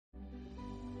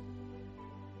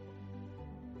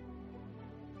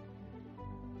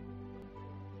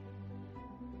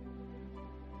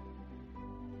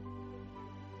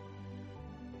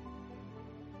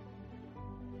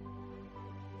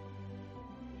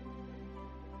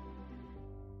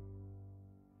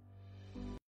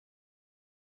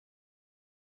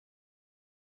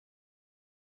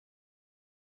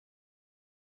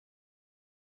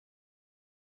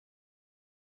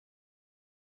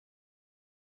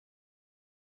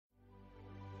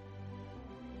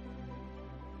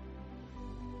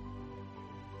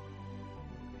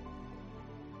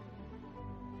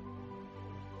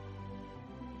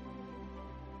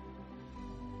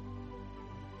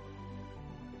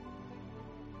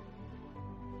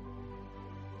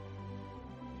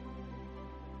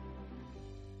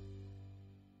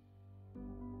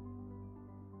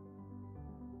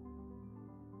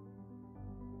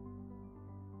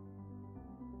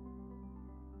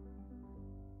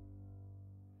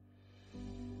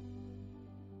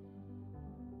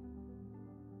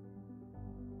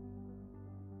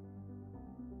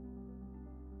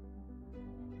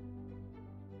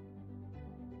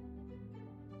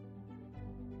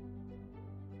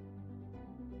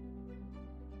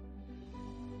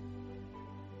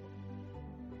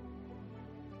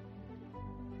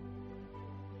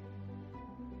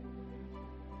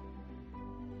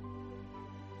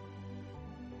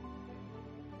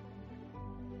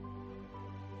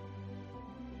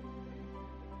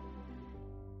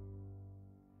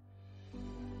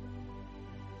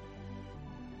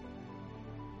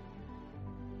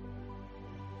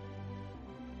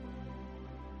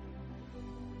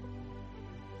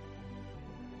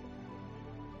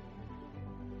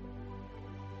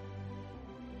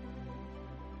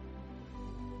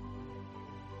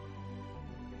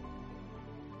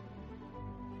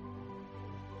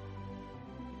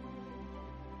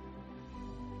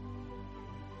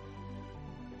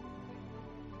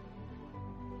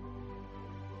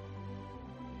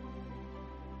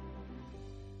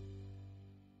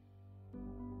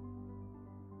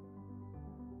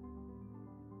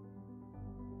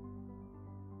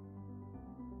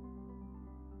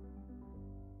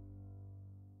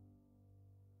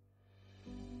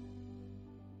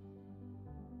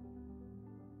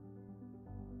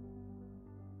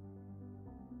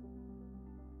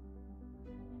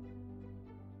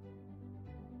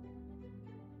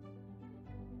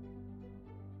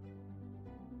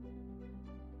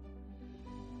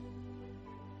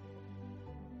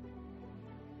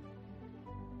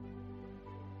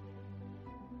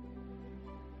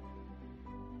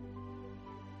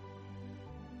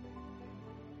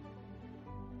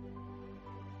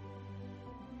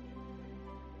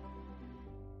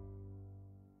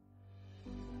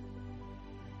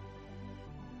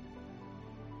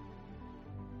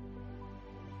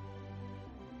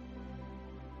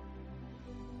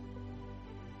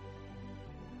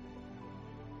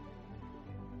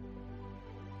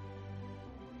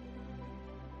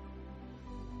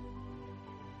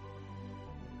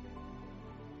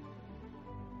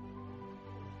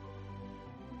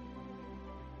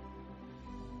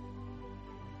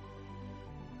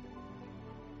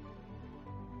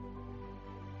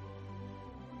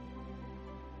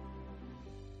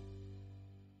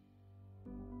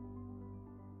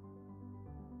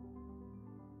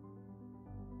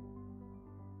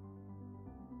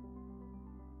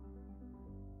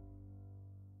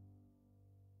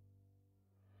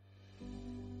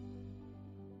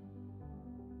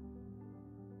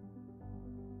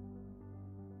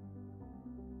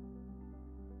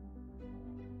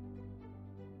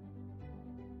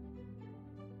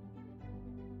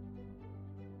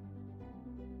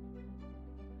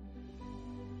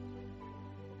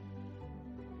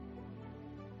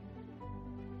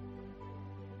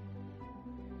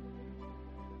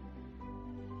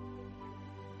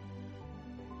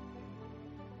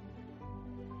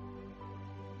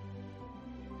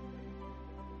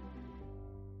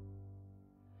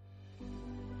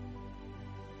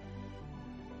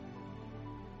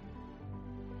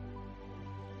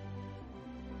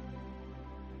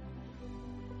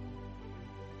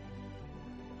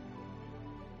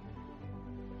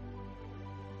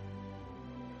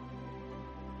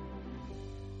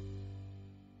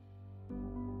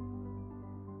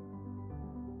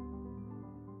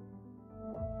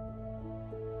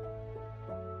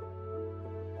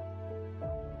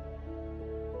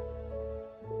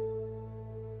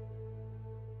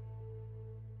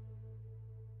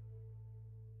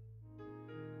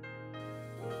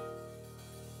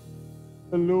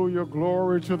Hallelujah.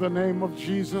 Glory to the name of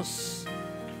Jesus.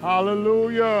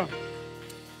 Hallelujah.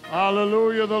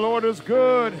 Hallelujah. The Lord is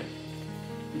good.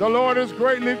 The Lord is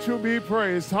greatly to be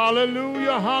praised.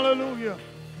 Hallelujah. Hallelujah.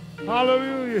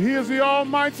 Hallelujah. He is the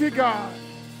Almighty God.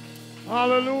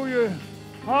 Hallelujah.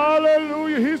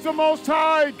 Hallelujah. He's the Most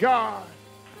High God.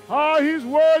 He's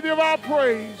worthy of our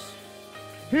praise.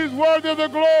 He's worthy of the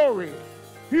glory.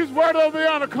 He's worthy of the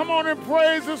honor. Come on and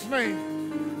praise His name.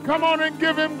 Come on and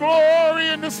give Him glory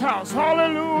in this house.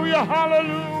 Hallelujah,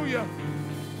 hallelujah.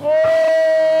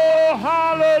 Oh,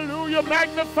 hallelujah.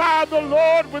 Magnify the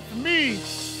Lord with me.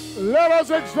 Let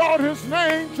us exalt His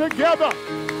name together.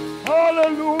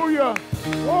 Hallelujah.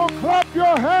 Oh, clap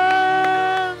your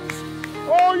hands,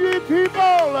 oh ye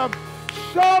people.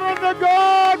 Shout unto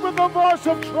God with a voice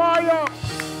of triumph.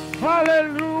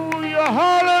 Hallelujah,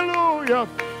 hallelujah.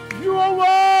 You are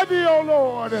worthy, O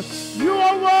Lord. You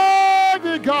are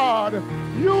worthy, God.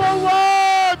 You are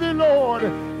worthy, Lord.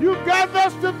 You gave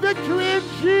us the victory in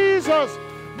Jesus.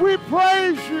 We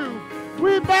praise you.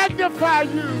 We magnify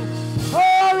you.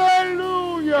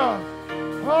 Hallelujah.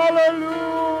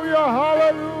 Hallelujah.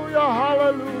 Hallelujah.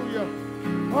 Hallelujah.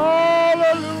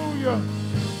 Hallelujah.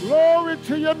 Glory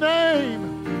to your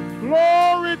name.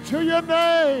 Glory to your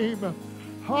name.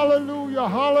 Hallelujah,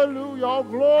 hallelujah. All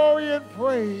glory and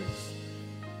praise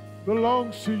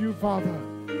belongs to you, Father.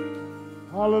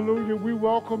 Hallelujah. We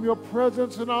welcome your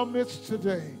presence in our midst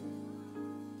today.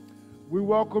 We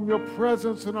welcome your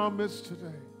presence in our midst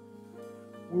today.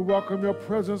 We welcome your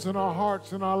presence in our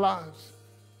hearts and our lives.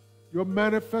 Your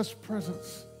manifest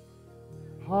presence.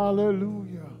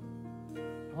 Hallelujah.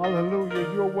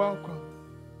 Hallelujah. You're welcome.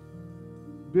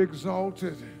 Be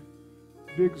exalted.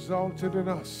 Be exalted in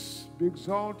us. Be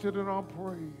exalted in our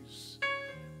praise.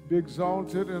 Be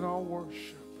exalted in our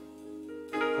worship.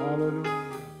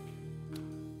 Hallelujah.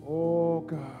 Oh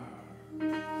God,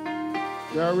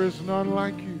 there is none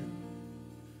like you.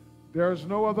 There is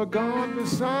no other God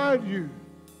beside you.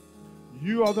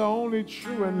 You are the only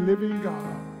true and living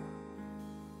God.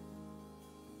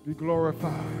 Be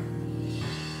glorified.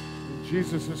 In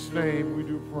Jesus' name we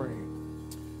do pray.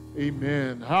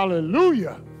 Amen.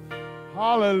 Hallelujah.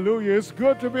 Hallelujah. It's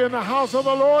good to be in the house of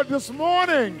the Lord this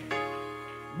morning.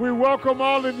 We welcome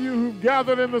all of you who've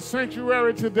gathered in the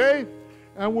sanctuary today,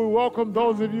 and we welcome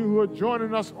those of you who are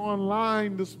joining us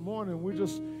online this morning. We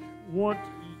just want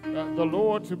the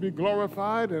Lord to be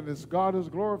glorified, and as God is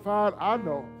glorified,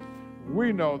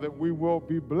 we know that we will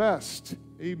be blessed.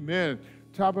 Amen.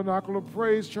 Tabernacle of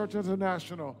Praise Church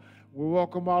International, we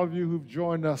welcome all of you who've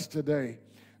joined us today.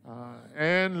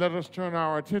 And let us turn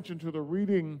our attention to the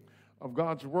reading of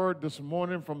God's word this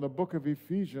morning from the book of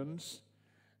Ephesians.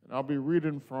 And I'll be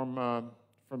reading from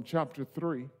chapter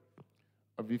 3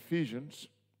 of Ephesians.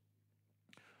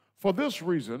 For this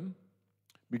reason,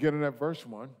 beginning at verse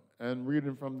 1 and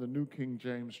reading from the New King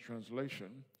James translation,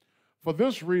 for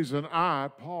this reason I,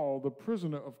 Paul, the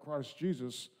prisoner of Christ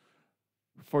Jesus,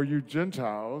 for you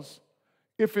Gentiles,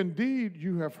 if indeed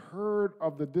you have heard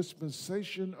of the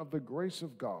dispensation of the grace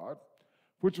of God,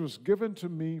 which was given to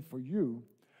me for you,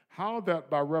 how that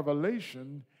by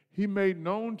revelation he made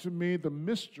known to me the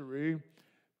mystery,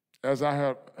 as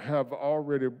I have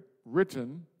already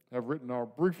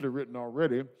briefly written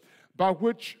already, by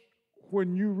which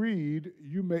when you read,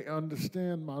 you may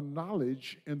understand my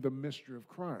knowledge in the mystery of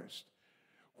Christ,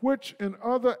 which in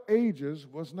other ages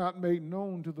was not made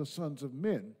known to the sons of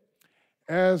men,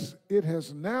 as it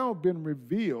has now been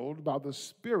revealed by the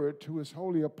Spirit to his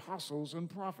holy apostles and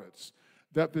prophets,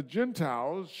 that the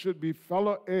Gentiles should be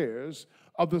fellow heirs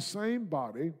of the same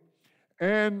body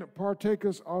and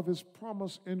partakers of his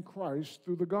promise in Christ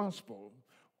through the gospel,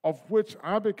 of which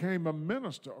I became a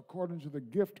minister according to the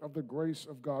gift of the grace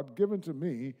of God given to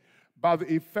me by the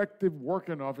effective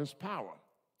working of his power.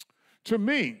 To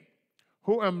me,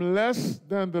 who am less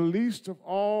than the least of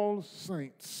all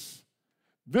saints,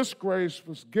 this grace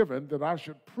was given that I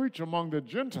should preach among the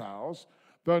Gentiles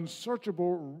the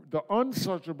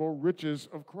unsearchable riches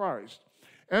of Christ,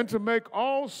 and to make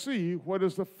all see what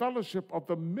is the fellowship of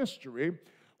the mystery,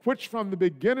 which from the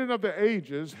beginning of the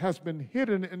ages has been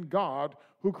hidden in God,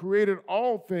 who created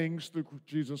all things through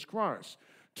Jesus Christ,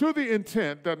 to the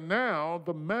intent that now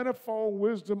the manifold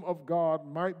wisdom of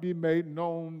God might be made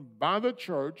known by the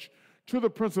church to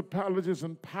the principalities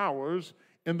and powers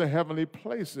in the heavenly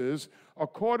places,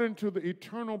 according to the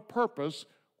eternal purpose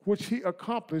which he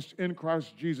accomplished in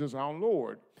Christ Jesus our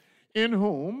Lord, in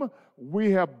whom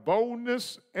we have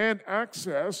boldness and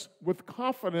access with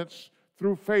confidence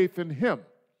through faith in him.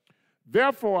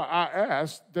 Therefore I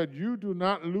ask that you do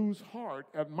not lose heart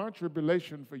at my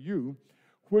tribulation for you,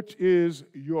 which is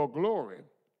your glory.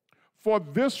 For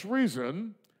this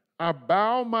reason, I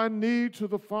bow my knee to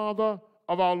the Father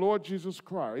of our Lord Jesus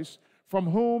Christ, from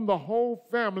whom the whole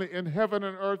family in heaven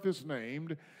and earth is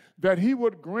named, that he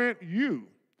would grant you,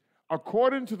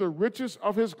 according to the riches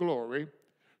of his glory,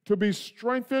 to be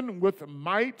strengthened with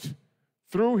might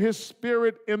through his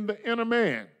Spirit in the inner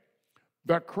man,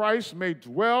 that Christ may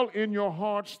dwell in your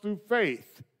hearts through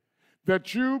faith,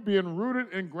 that you, being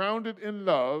rooted and grounded in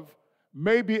love,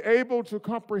 may be able to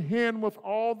comprehend with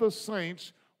all the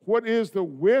saints what is the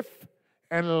width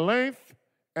and length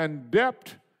and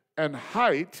depth and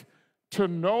height, to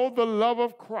know the love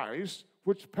of Christ,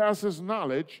 which passes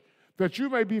knowledge, that you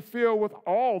may be filled with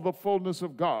all the fullness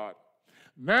of God.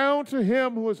 Now to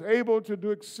him who is able to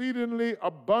do exceedingly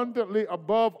abundantly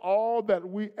above all that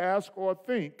we ask or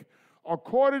think,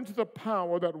 according to the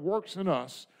power that works in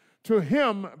us, to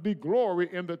him be glory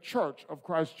in the church of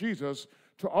Christ Jesus,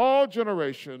 to all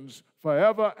generations,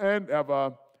 forever and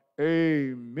ever.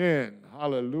 Amen.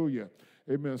 Hallelujah.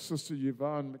 Amen. Sister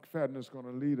Yvonne McFadden is going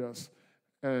to lead us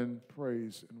in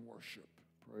praise and worship.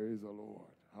 Praise the Lord.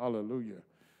 Hallelujah.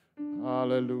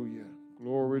 Hallelujah.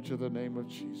 Glory to the name of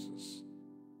Jesus.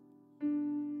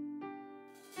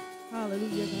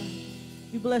 Hallelujah, God.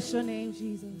 We bless your name,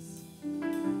 Jesus.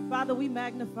 Father, we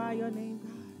magnify your name,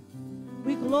 God.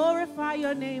 We glorify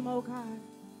your name, oh God.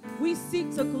 We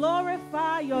seek to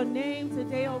glorify your name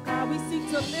today, oh God. We seek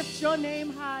to lift your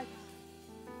name high.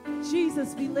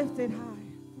 Jesus, be lifted high.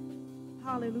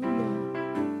 Hallelujah.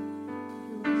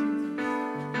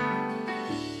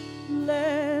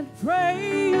 Let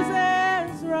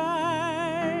praises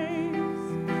rise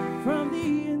from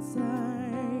the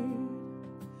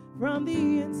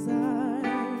inside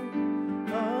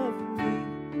of me.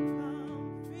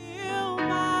 Come fill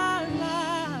my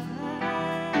life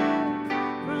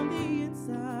from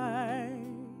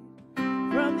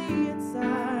the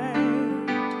inside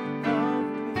of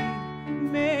me.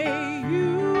 May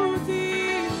you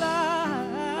delight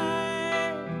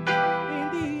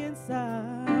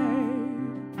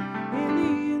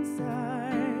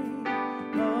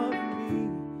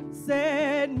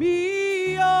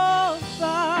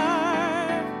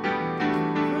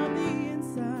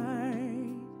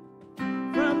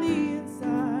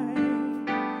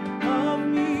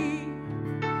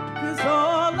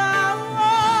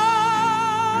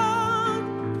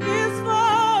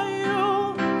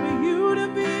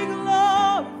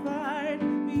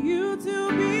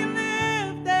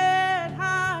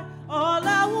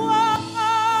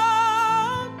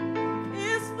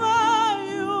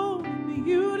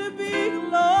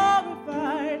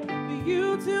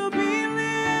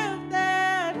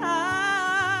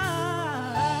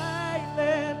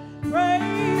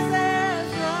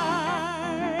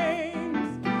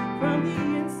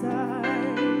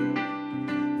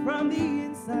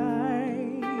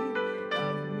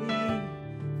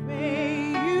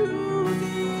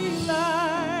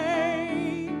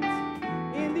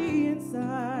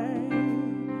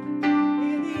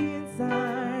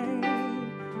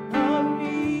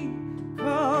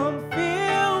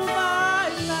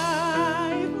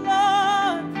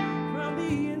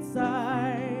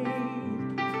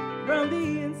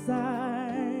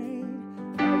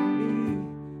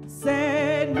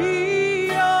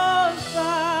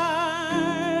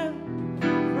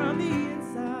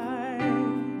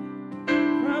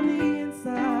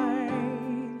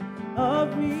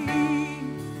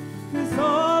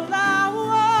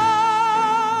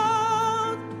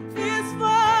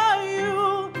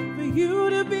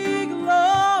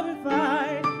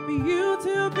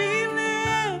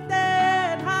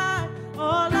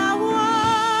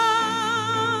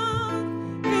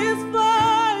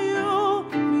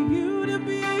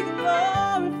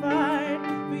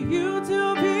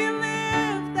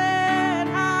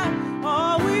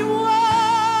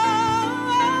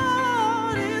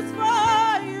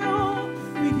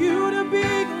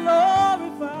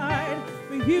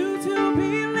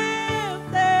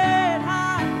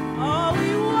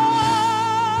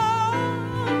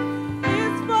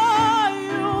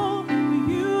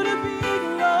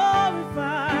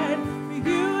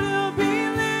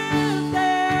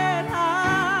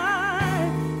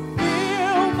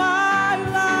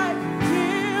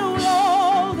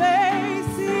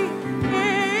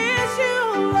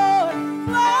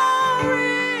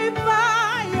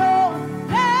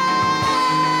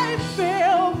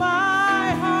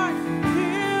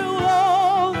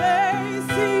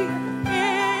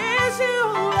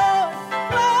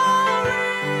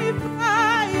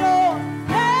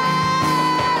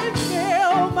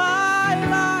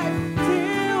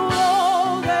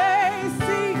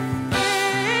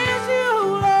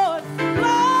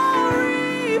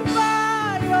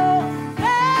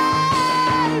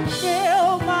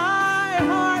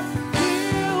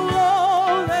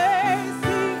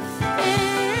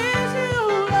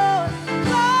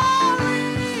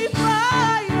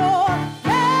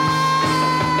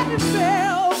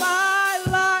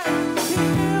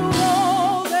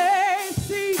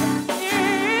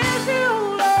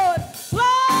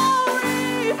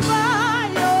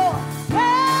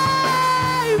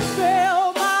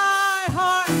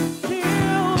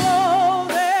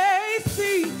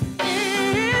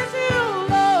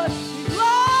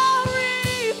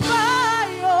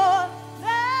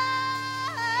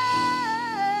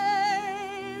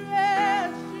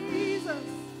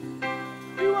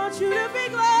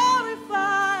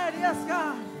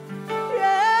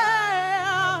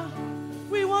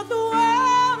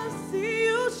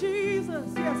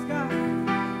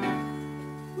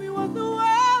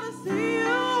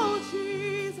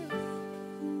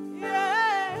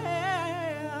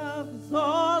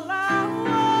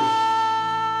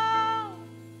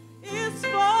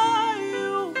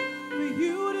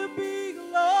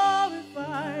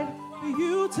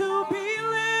to be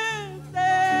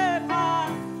lifted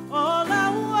high. All I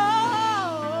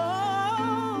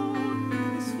want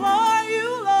is for you,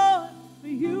 Lord, for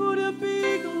you to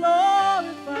be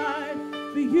glorified,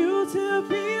 for you to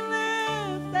be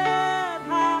lifted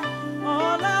high.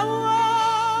 All I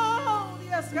want,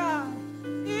 yes, God,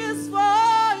 is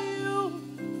for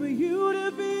you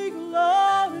to be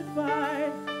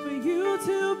glorified, for you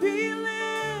to be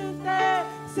lifted.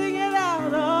 Sing it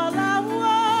out. All I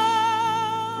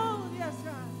want, yes,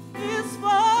 God, is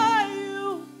for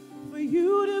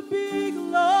you to be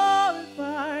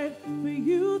glorified, for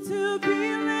you to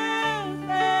be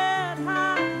lifted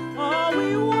high. All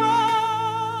we want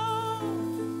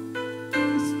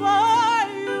is for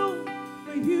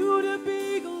you to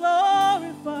be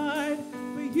glorified,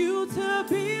 for you to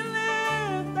be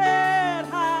lifted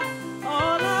high.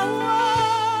 All I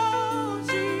want,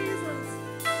 Jesus,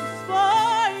 is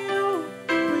for you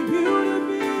to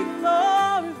be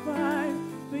glorified,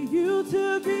 for you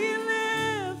to be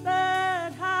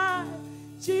lifted high.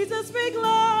 Jesus, be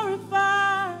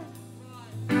glorified.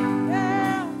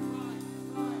 Yeah.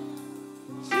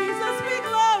 Jesus, be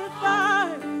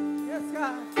glorified. Yes,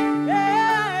 God.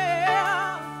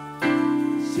 Yeah.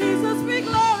 Jesus, be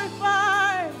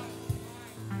glorified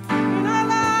in our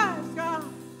lives, God.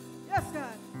 Yes,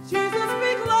 God. Jesus,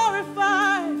 be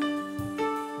glorified.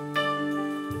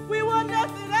 We want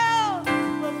nothing else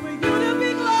but for you to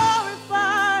be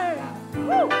glorified.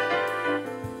 Woo.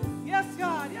 Yes,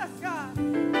 God. Yes, God.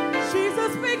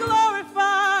 Jesus, be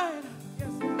glorified.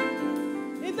 Yes, God.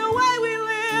 In the way we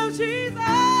live,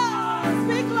 Jesus,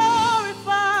 be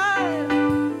glorified.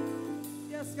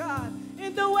 Yes, God.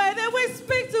 In the way that we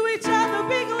speak to each other,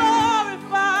 be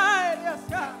glorified. Yes,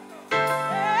 God.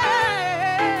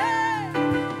 Yeah.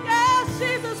 Yes,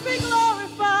 Jesus, be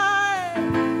glorified.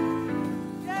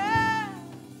 Yeah.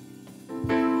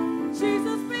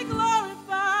 Jesus, be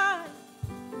glorified.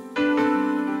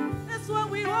 That's what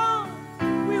we want.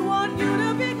 We want you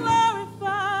to be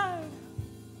glorified.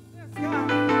 Yes,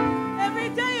 God. Every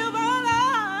day of our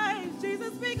lives,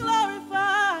 Jesus, be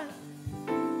glorified.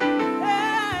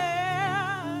 Yeah.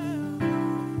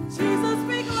 Jesus,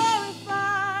 be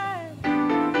glorified.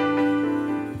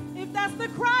 If that's the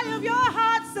cry of your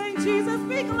heart, sing, Jesus,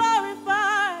 be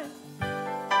glorified.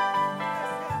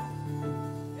 Yes, God.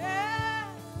 Yeah.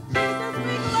 Jesus,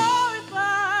 be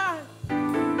glorified.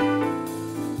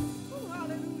 Ooh,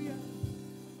 hallelujah.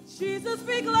 Jesus,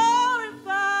 be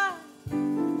glorified.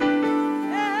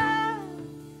 Yeah.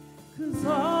 'Cause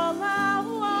all I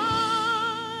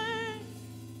want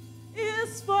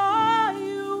is for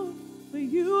you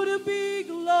to be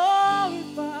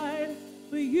glorified,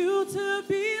 for you to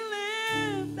be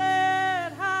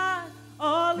lifted high.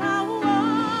 All I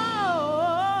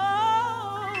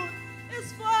want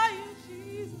is for you,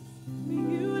 Jesus, for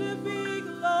you to be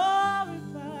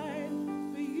glorified,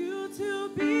 for you to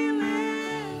be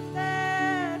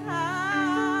lifted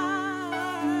high.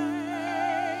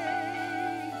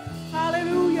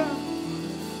 Hallelujah.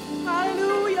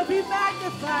 Hallelujah. Be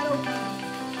magnified, oh God.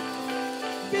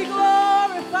 Be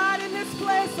glorified in this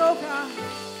place, oh God.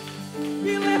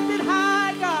 Be lifted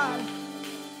high, God.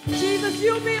 Jesus,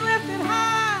 you be lifted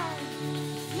high,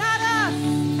 not us.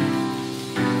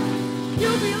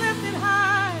 You be lifted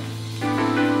high.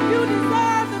 You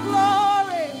deserve the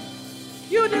glory.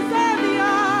 You deserve the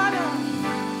honor.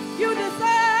 You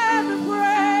deserve the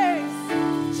praise.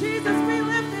 Jesus, be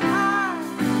lifted high.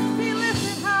 Be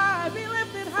lifted high. Be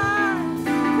lifted high.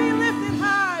 Be lifted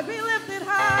high. Be lifted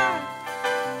high.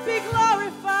 Be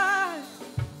glorified.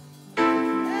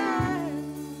 Yeah.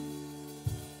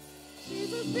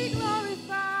 Jesus, be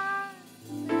glorified.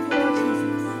 Thank you, Lord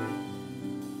Jesus.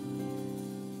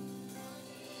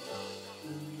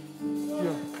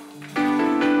 Yeah.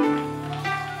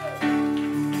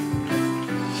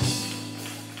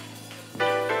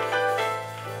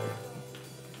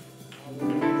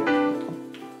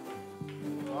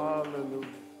 Hallelujah.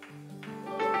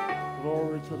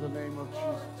 Glory to the name of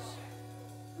Jesus.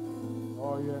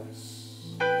 Oh, yes.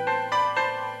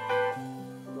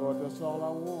 Lord, that's all I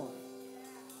want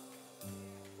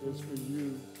is for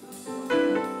you to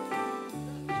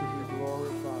be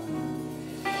glorified.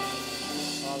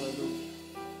 Hallelujah.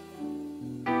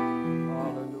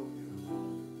 Hallelujah.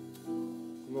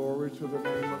 Glory to the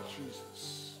name of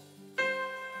Jesus.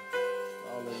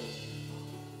 Hallelujah.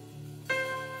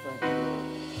 Thank you,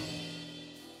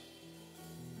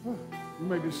 Lord. You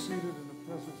may be seated in the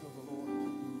presence of the Lord.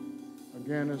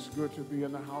 Again, it's good to be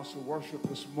in the house of worship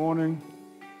this morning.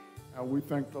 And we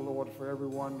thank the Lord for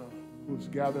everyone who's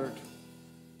gathered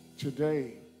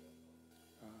today.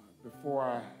 Before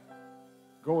I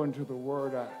go into the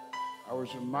word, I I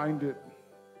was reminded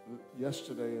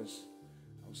yesterday as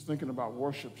I was thinking about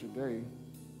worship today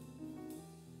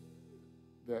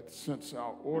that since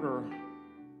our order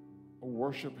of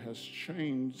worship has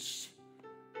changed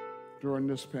during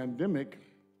this pandemic,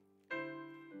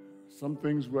 some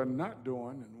things we're not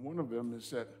doing, and one of them is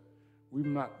that we've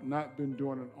not been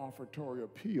doing an offertory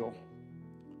appeal.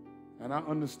 And I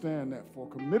understand that for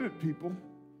committed people,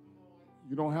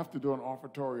 you don't have to do an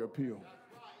offertory appeal.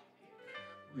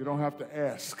 You don't have to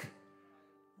ask.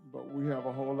 But we have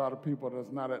a whole lot of people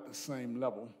that's not at the same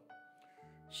level.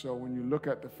 So when you look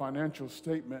at the financial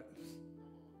statements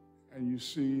and you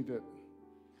see that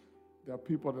there are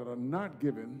people that are not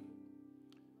giving,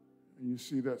 and you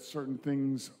see that certain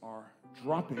things are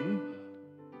dropping,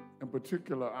 in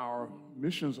particular our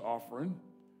missions offering,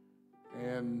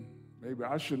 and maybe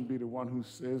I shouldn't be the one who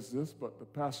says this, but the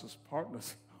pastor's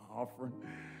partner's offering,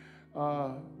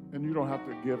 and you don't have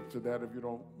to give to that if you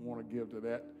don't want to give to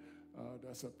that.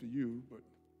 That's up to you.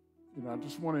 But, I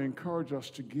just want to encourage us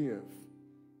to give.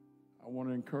 I want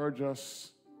to encourage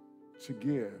us to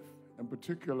give. In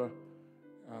particular,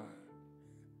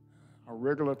 our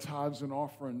regular tithes and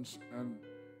offerings, and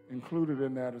included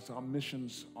in that is our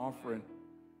missions offering.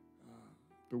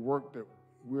 The work that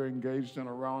we're engaged in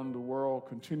around the world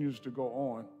continues to go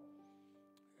on.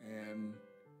 And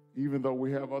even though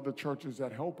we have other churches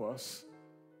that help us,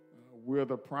 we're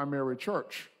the primary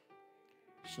church.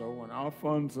 So when our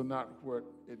funds are not what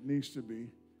it needs to be,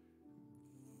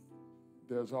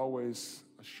 there's always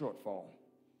a shortfall.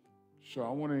 So I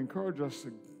want to encourage us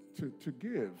to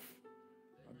give.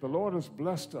 The Lord has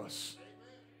blessed us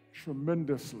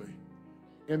tremendously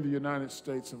in the United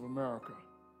States of America.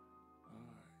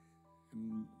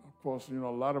 And of course, a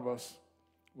lot of us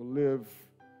will live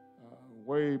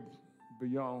way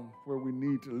beyond where we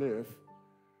need to live.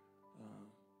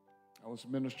 I was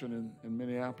ministering in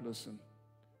Minneapolis,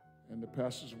 and the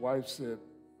pastor's wife said,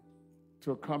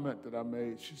 to a comment that I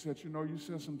made, she said, you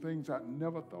said some things I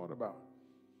never thought about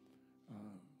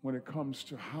when it comes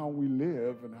to how we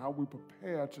live and how we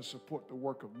prepare to support the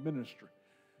work of ministry.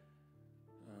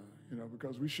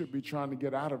 Because we should be trying to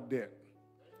get out of debt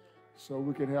so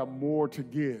we can have more to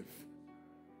give.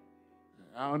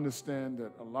 I understand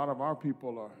that a lot of our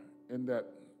people are in that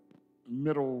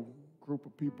middle group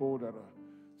of people that are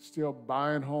still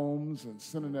buying homes and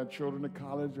sending their children to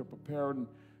college or preparing,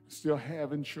 still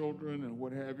having children and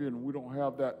what have you, and we don't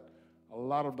have that. A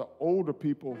lot of the older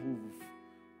people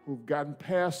who've gotten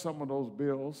past some of those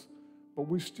bills, but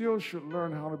we still should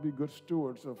learn how to be good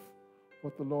stewards of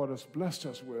what the Lord has blessed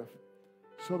us with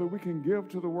so that we can give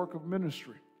to the work of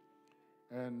ministry.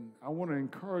 And I want to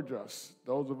encourage us,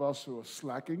 those of us who are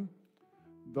slacking,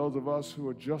 those of us who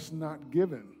are just not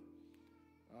giving.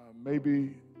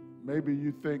 Maybe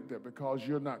you think that because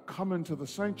you're not coming to the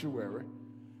sanctuary,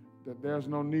 that there's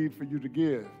no need for you to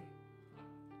give.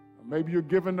 Maybe you're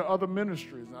giving to other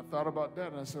ministries. And I thought about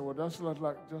that, and I said, well, that's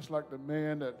just like the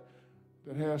man that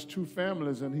has two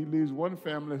families, and he leaves one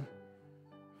family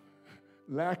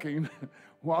lacking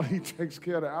while he takes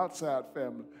care of the outside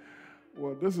family.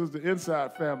 Well, this is the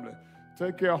inside family.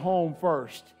 Take care of home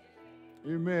first.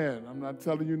 Amen. I'm not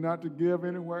telling you not to give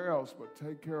anywhere else, but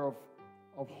take care of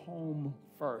home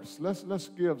first. Let's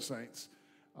give, saints.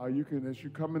 You can, as you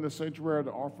come in the sanctuary,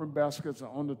 the offering baskets are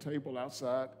on the table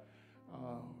outside.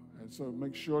 And so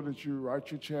make sure that you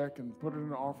write your check and put it in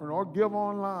the offering or give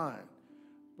online.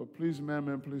 But please, ma'am,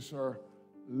 and please, sir,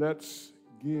 let's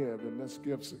give, and let's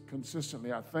give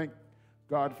consistently. I thank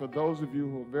God for those of you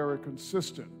who are very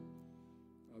consistent,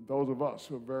 those of us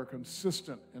who are very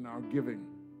consistent in our giving.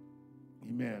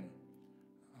 Amen.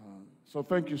 So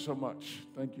thank you so much.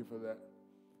 Thank you for that.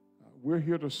 We're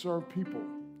here to serve people.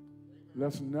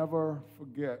 Let's never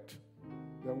forget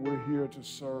that we're here to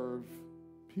serve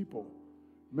people.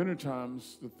 Many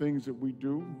times the things that we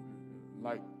do,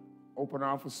 like open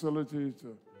our facility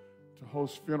to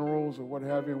host funerals or what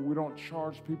have you, and we don't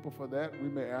charge people for that. We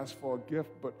may ask for a gift,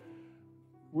 but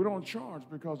we don't charge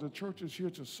because the church is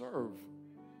here to serve.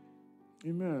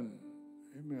 Amen.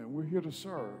 Amen. We're here to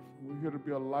serve. We're here to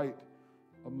be a light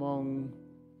among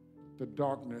the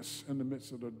darkness, in the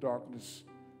midst of the darkness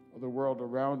of the world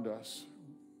around us.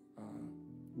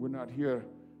 We're not here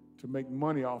to make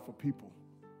money off of people.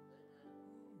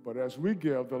 But as we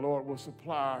give, the Lord will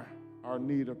supply our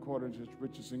need according to his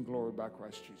riches and glory by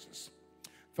Christ Jesus.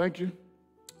 Thank you.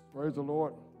 Praise the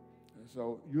Lord. And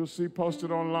so you'll see posted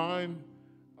online,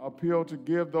 appeal to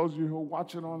give. Those of you who are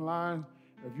watching online,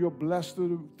 if you're blessed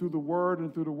through the word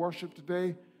and through the worship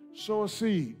today, sow a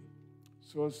seed.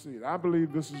 Sow a seed. I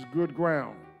believe this is good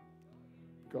ground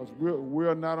because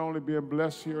we're not only being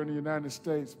blessed here in the United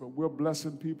States, but we're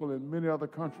blessing people in many other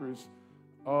countries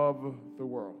of the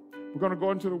world. We're going to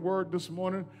go into the Word this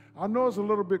morning. I know it's a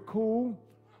little bit cool,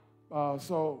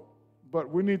 but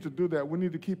we need to do that. We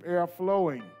need to keep air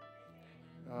flowing.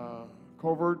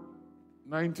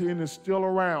 COVID-19 is still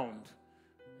around,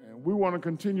 and we want to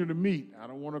continue to meet. I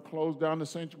don't want to close down the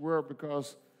sanctuary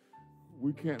because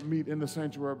we can't meet in the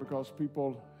sanctuary because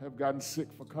people have gotten sick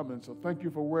for coming. So thank you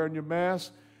for wearing your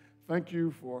mask. Thank you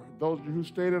for those of you who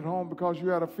stayed at home because you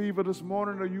had a fever this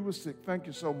morning or you were sick. Thank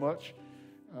you so much.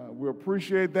 We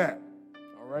appreciate that.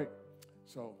 All right.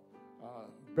 So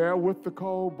bear with the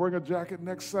cold. Bring a jacket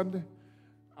next Sunday.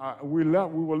 We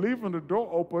were leaving the door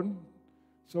open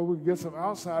so we could get some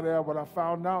outside air, but I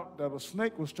found out that a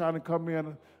snake was trying to come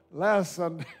in last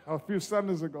Sunday, a few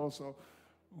Sundays ago, so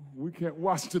we can't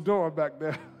watch the door back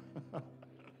there.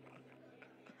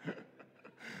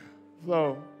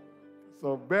 So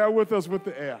bear with us with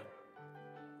the air.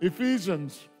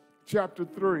 Ephesians chapter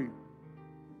 3.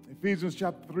 Ephesians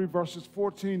chapter 3, verses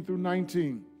 14 through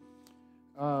 19.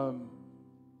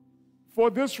 For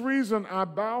this reason I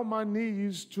bow my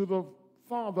knees to the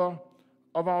Father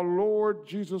of our Lord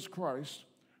Jesus Christ,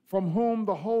 from whom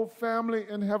the whole family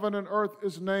in heaven and earth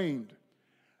is named,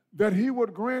 that he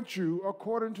would grant you,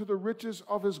 according to the riches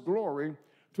of his glory,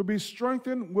 to be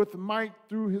strengthened with might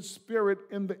through his Spirit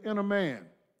in the inner man,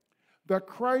 that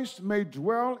Christ may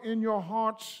dwell in your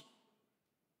hearts.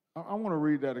 I want to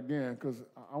read that again because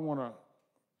I want to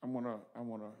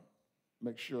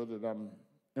make sure that I'm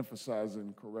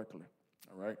emphasizing correctly.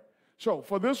 All right. So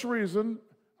for this reason,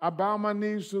 I bow my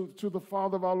knees to the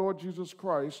Father of our Lord Jesus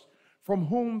Christ, from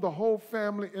whom the whole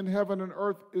family in heaven and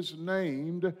earth is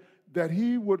named, that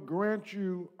he would grant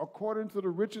you, according to the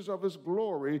riches of his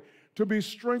glory, to be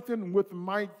strengthened with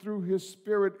might through his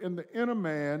Spirit in the inner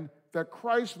man, that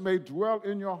Christ may dwell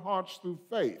in your hearts through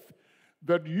faith,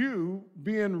 that you,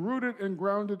 being rooted and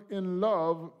grounded in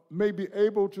love, may be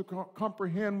able to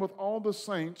comprehend with all the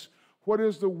saints what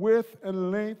is the width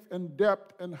and length and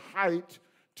depth and height,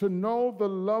 to know the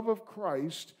love of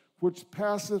Christ, which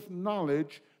passeth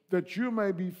knowledge, that you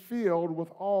may be filled with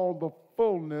all the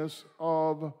fullness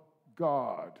of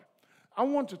God. I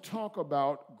want to talk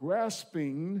about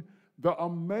grasping the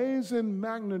amazing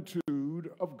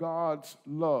magnitude of God's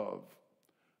love.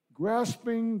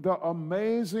 Grasping the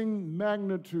amazing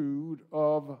magnitude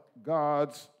of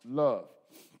God's love.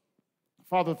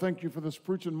 Father, thank you for this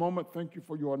preaching moment. Thank you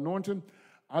for your anointing.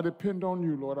 I depend on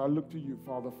you, Lord. I look to you,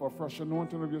 Father, for a fresh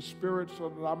anointing of your Spirit so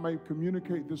that I may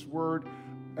communicate this word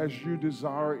as you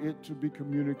desire it to be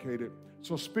communicated.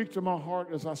 So speak to my heart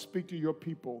as I speak to your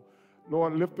people.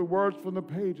 Lord, lift the words from the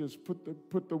pages.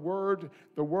 Put the word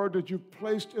that you've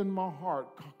placed in my heart.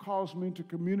 Cause me to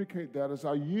communicate that as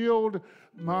I yield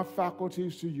my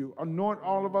faculties to you. Anoint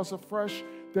all of us afresh,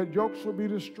 that yokes will be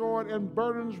destroyed and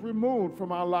burdens removed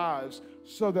from our lives,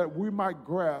 so that we might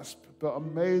grasp the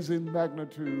amazing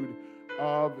magnitude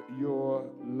of your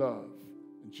love.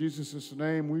 In Jesus'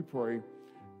 name we pray.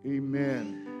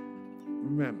 Amen.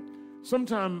 Amen.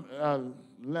 Sometime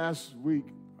last week,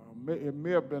 it may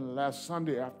have been last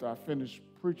Sunday after I finished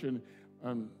preaching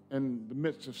in the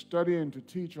midst of studying to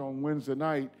teach on Wednesday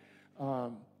night,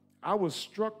 I was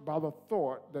struck by the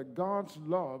thought that God's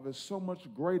love is so much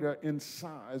greater in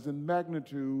size and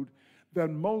magnitude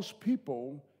than most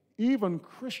people, even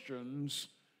Christians,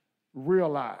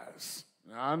 realize.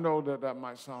 Now, I know that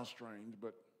might sound strange,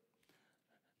 but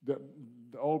the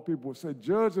old people would say,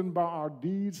 judging by our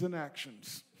deeds and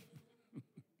actions.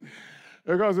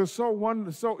 Because it's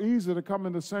so easy to come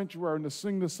in the sanctuary and to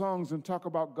sing the songs and talk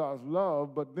about God's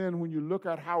love, but then when you look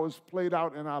at how it's played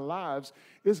out in our lives,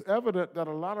 it's evident that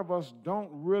a lot of us don't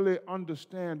really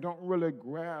understand, don't really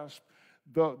grasp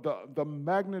the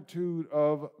magnitude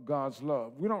of God's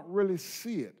love. We don't really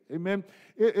see it. Amen.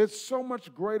 It's so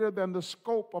much greater than the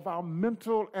scope of our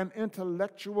mental and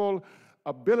intellectual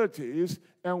abilities,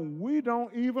 and we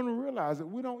don't even realize it.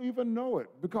 We don't even know it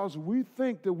because we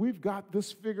think that we've got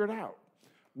this figured out.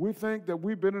 We think that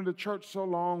we've been in the church so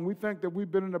long, we think that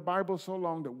we've been in the Bible so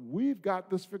long that we've got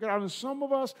this figured out. And some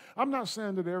of us, I'm not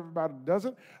saying that everybody does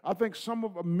it. I think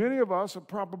many of us are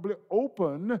probably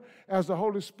open as the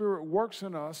Holy Spirit works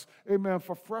in us, amen,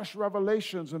 for fresh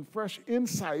revelations and fresh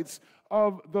insights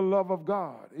of the love of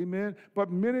God, amen.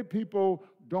 But many people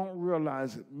don't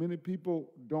realize it. Many people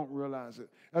don't realize it.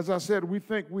 As I said, we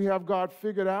think we have God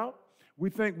figured out. We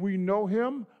think we know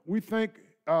him. We think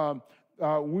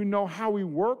we know how he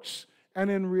works, and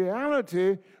in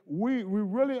reality, we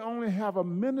really only have a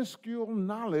minuscule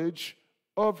knowledge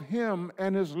of him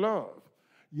and his love.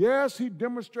 Yes, he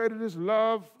demonstrated his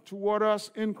love toward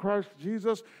us in Christ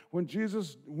Jesus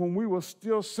when we were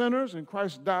still sinners and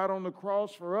Christ died on the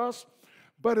cross for us.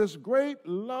 But his great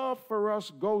love for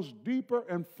us goes deeper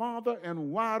and farther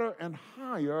and wider and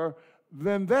higher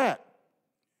than that.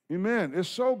 Amen. It's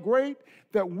so great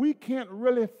that we can't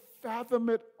really fathom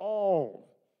it all.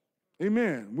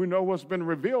 Amen. We know what's been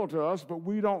revealed to us, but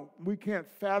we can't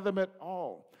fathom it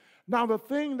all. Now, the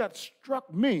thing that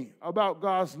struck me about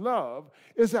God's love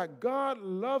is that God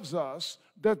loves us,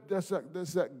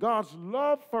 that God's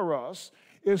love for us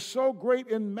is so great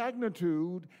in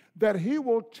magnitude that he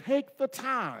will take the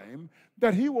time,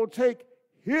 that he will take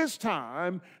his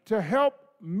time to help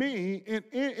me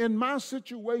in my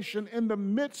situation in the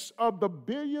midst of the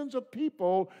billions of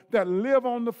people that live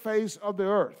on the face of the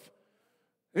earth.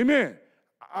 Amen.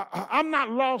 I'm not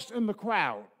lost in the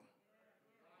crowd.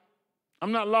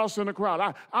 I'm not lost in the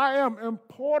crowd. I am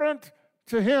important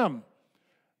to him.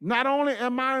 Not only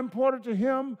am I important to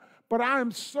him, but I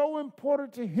am so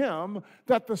important to him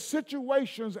that the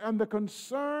situations and the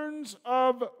concerns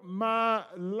of my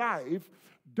life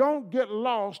don't get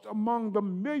lost among the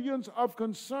millions of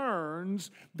concerns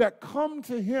that come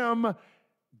to him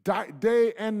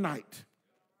day and night.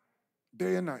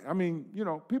 Day and night. I mean,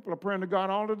 people are praying to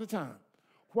God all of the time.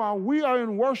 While we are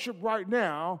in worship right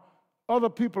now, other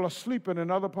people are sleeping in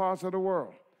other parts of the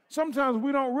world. Sometimes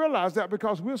we don't realize that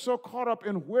because we're so caught up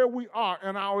in where we are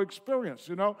in our experience,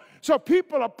 So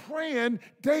people are praying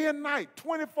day and night,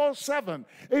 24/7.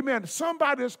 Amen.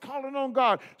 Somebody is calling on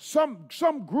God. Some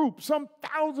group, some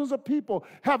thousands of people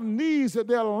have needs that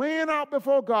they're laying out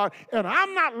before God, and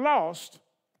I'm not lost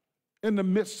in the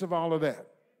midst of all of that.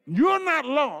 You're not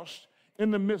lost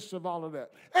in the midst of all of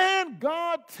that. And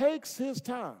God takes his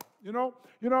time.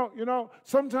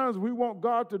 Sometimes we want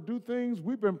God to do things.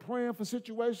 We've been praying for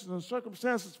situations and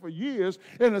circumstances for years,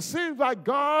 and it seems like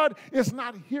God is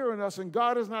not hearing us and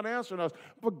God is not answering us.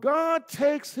 But God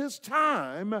takes his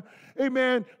time,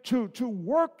 amen, to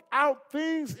work out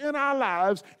things in our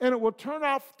lives, and it will turn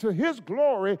out to his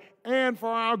glory and for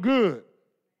our good.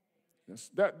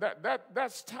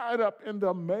 That's tied up in the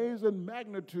amazing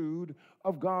magnitude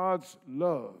of God's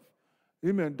love.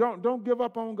 Amen. Don't give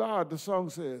up on God, the song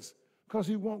says, because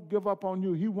he won't give up on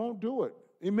you. He won't do it.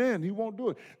 Amen. He won't do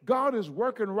it. God is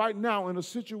working right now in a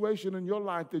situation in your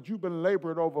life that you've been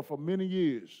laboring over for many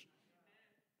years.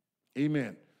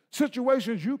 Amen.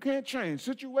 Situations you can't change.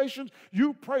 Situations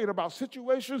you prayed about.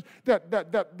 Situations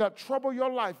that trouble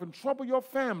your life and trouble your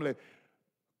family.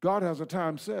 God has a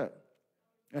time set.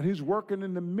 And he's working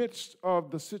in the midst of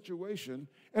the situation.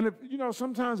 And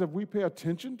sometimes if we pay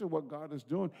attention to what God is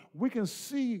doing, we can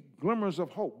see glimmers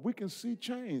of hope. We can see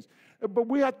change. But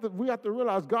we have to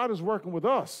realize God is working with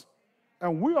us.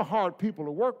 And we are hard people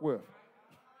to work with.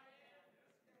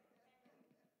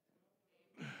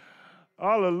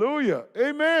 Hallelujah.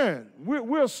 Amen.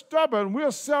 We're stubborn.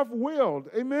 We're self-willed.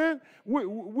 Amen.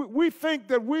 We think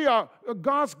that we are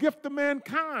God's gift to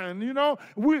mankind.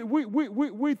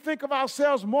 We think of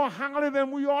ourselves more highly than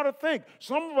we ought to think.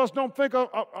 Some of us don't think of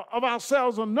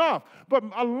ourselves enough, but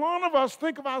a lot of us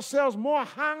think of ourselves more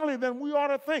highly than we ought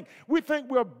to think. We think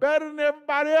we're better than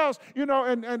everybody else,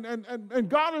 and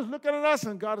God is looking at us,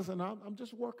 and God is saying, I'm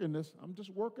just working this. I'm just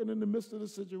working in the midst of the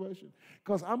situation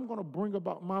because I'm going to bring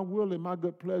about my will and my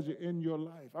good pleasure in your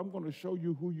life. I'm going to show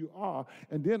you who you are,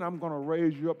 and then I'm going to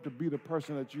raise you up to be the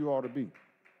person that you ought to be.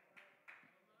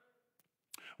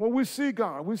 Well, we see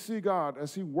God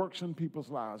as he works in people's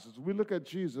lives. As we look at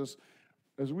Jesus,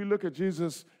 as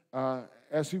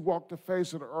he walked the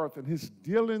face of the earth and his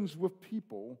dealings with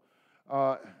people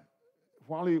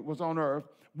while he was on earth,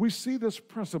 we see this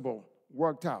principle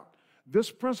worked out. This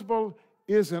principle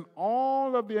is in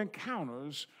all of the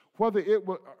encounters, whether it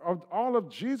was all of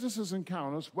Jesus'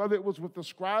 encounters, whether it was with the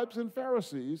scribes and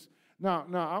Pharisees. Now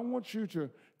I want you to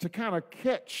kind of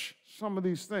catch some of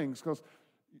these things, because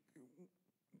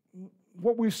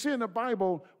what we see in the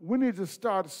Bible, we need to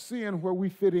start seeing where we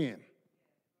fit in.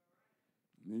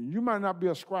 You might not be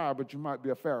a scribe, but you might be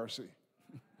a Pharisee.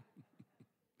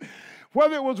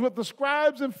 Whether it was with the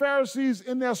scribes and Pharisees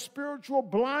in their spiritual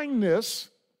blindness,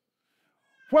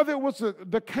 whether it was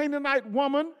the Canaanite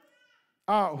woman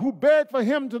who begged for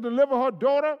him to deliver her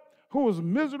daughter, who was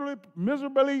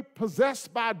miserably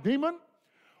possessed by a demon,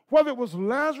 whether it was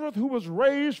Lazarus who was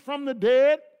raised from the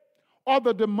dead, or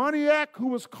the demoniac who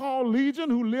was called Legion,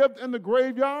 who lived in the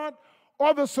graveyard,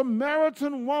 or the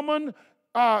Samaritan woman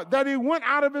that he went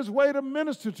out of his way to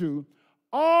minister to,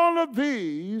 all of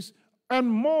these and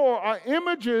more are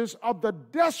images of the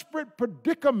desperate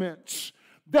predicaments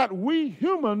that we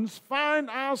humans find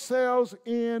ourselves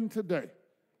in today.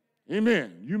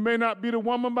 Amen. You may not be the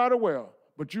woman by the well,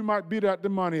 but you might be that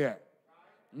demoniac.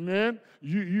 Amen.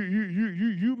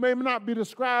 You may not be the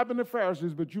scribe and the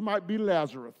Pharisees, but you might be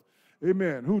Lazarus.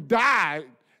 Amen. Who died,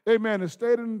 amen, and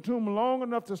stayed in the tomb long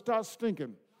enough to start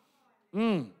stinking.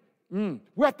 We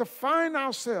have to find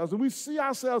ourselves, and we see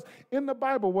ourselves in the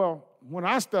Bible. Well, when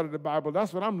I study the Bible,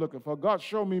 that's what I'm looking for. God,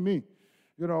 show me me.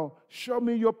 You know, show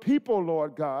me your people,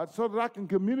 Lord God, so that I can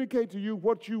communicate to you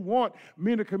what you want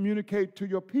me to communicate to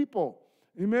your people.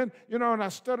 Amen. You know, and I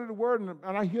study the word, and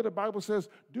I hear the Bible says,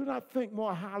 do not think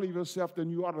more highly of yourself than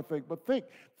you ought to think, but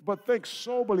think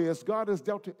soberly, as God has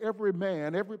dealt to every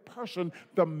man, every person,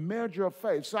 the measure of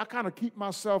faith. So I kind of keep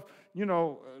myself, you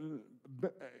know,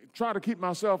 try to keep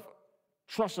myself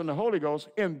trusting the Holy Ghost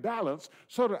in balance,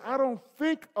 so that I don't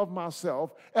think of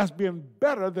myself as being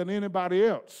better than anybody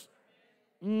else.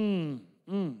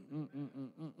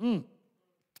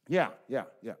 Yeah.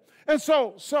 And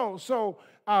so,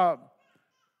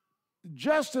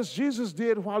 just as Jesus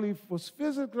did while he was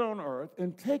physically on earth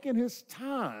and taking his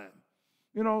time,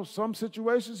 you know, some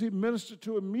situations he ministered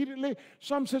to immediately.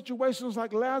 Some situations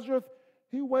like Lazarus,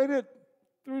 he waited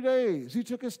 3 days. He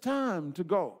took his time to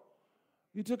go.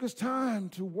 He took his time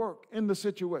to work in the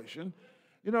situation.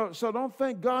 You know, so don't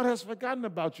think God has forgotten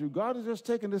about you. God is just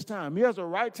taking his time. He has a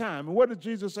right time. And what did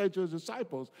Jesus say to his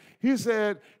disciples? He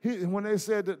said, when they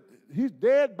said that he's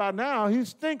dead by now, he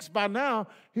stinks by now,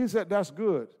 he said, that's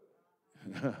good.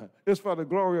 It's for the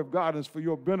glory of God. It's for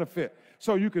your benefit,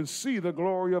 so you can see the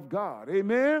glory of God.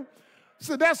 Amen?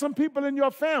 So there's some people in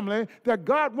your family that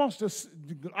God wants to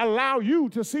allow you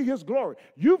to see his glory.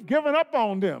 You've given up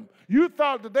on them. You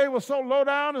thought that they were so low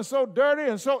down and so dirty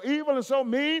and so evil and so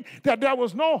mean that there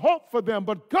was no hope for them.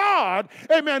 But God,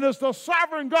 amen, is the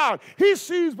sovereign God. He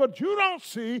sees what you don't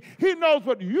see. He knows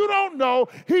what you don't know.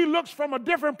 He looks from a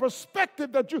different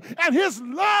perspective that you, and his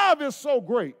love is so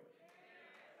great.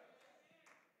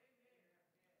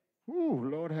 Ooh,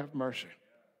 Lord have mercy.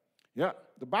 Yeah,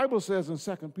 the Bible says in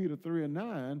 2 Peter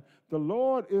 3:9, the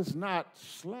Lord is not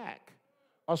slack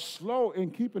or slow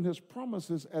in keeping his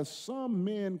promises, as some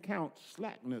men count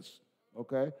slackness,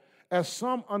 okay? As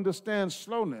some understand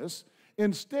slowness.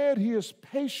 Instead, he is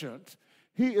patient.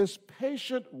 He is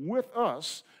patient with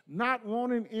us, not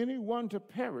wanting anyone to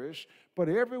perish, but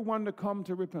everyone to come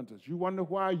to repentance. You wonder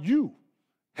why you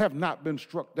have not been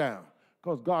struck down?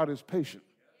 Because God is patient.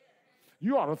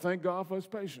 You ought to thank God for his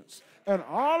patience. And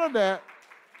all of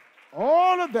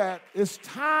that is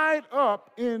tied up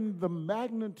in the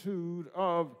magnitude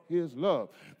of his love.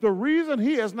 The reason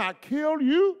he has not killed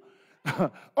you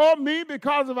or me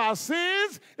because of our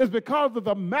sins is because of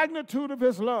the magnitude of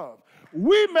his love.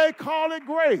 We may call it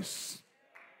grace.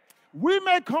 We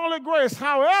may call it grace.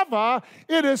 However,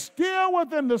 it is still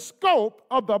within the scope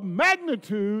of the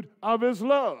magnitude of his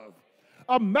love.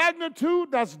 A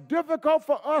magnitude that's difficult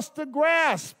for us to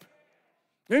grasp.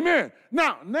 Amen.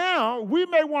 Now we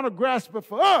may want to grasp it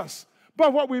for us,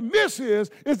 but what we miss is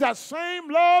that same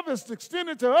love is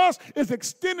extended to us, is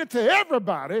extended to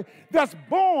everybody that's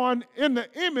born in the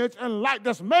image and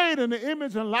that's made in the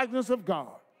image and likeness of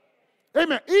God.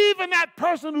 Amen. Even that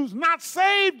person who's not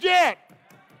saved yet.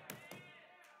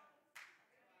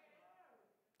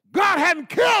 God hadn't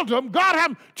killed them. God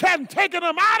hadn't taken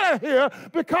them out of here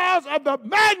because of the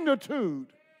magnitude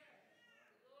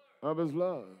of his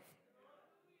love.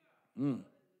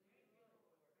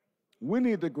 We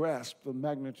need to grasp the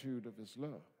magnitude of his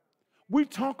love. We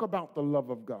talk about the love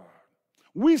of God.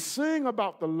 We sing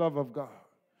about the love of God.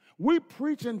 We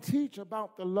preach and teach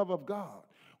about the love of God.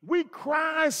 We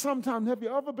cry sometimes. Have you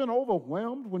ever been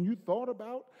overwhelmed when you thought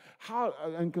about how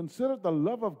and considered the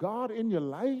love of God in your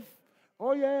life?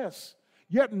 Oh, yes.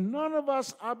 Yet none of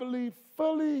us, I believe,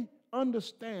 fully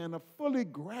understand or fully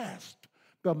grasp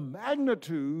the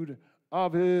magnitude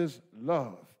of his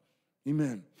love.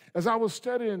 Amen. As I was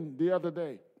studying the other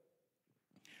day,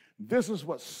 this is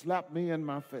what slapped me in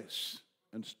my face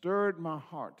and stirred my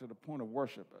heart to the point of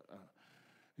worship.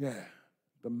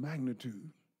 The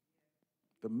magnitude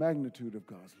of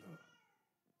God's love.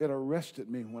 It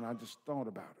arrested me when I just thought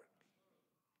about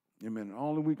it. Amen.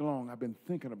 All the week long, I've been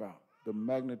thinking about the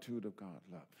magnitude of God's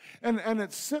love. And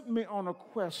it sent me on a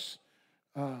quest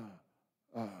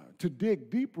to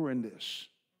dig deeper in this,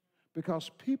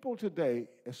 because people today,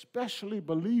 especially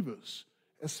believers,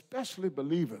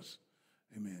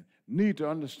 amen, need to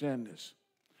understand this.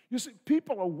 You see,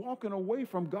 people are walking away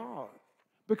from God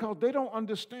because they don't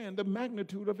understand the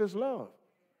magnitude of his love.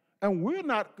 And we're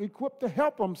not equipped to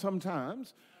help them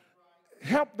sometimes.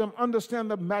 help them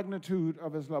understand the magnitude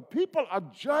of his love. People are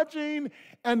judging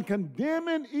and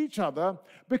condemning each other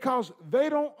because they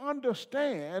don't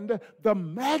understand the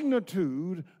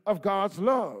magnitude of God's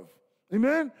love.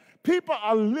 Amen? People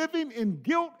are living in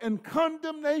guilt and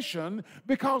condemnation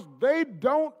because they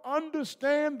don't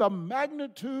understand the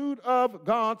magnitude of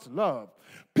God's love.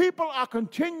 People are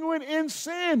continuing in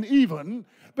sin even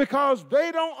because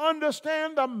they don't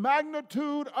understand the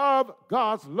magnitude of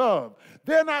God's love.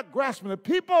 They're not grasping it.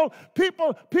 People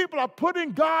are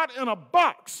putting God in a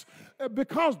box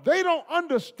because they don't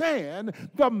understand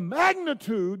the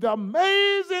magnitude, the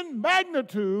amazing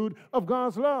magnitude of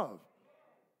God's love.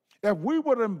 If we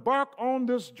would embark on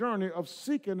this journey of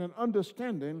seeking and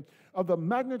understanding of the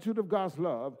magnitude of God's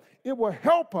love, it will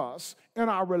help us in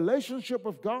our relationship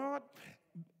with God,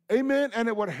 amen, and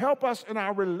it would help us in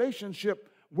our relationship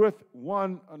with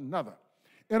one another.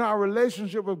 In our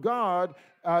relationship with God,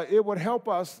 it would help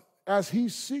us as he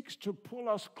seeks to pull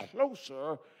us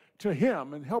closer to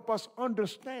him and help us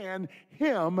understand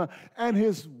him and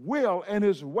his will and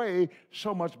his way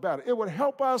so much better. It would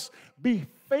help us be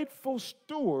faithful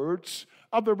stewards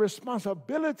of the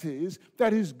responsibilities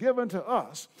that he's given to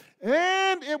us.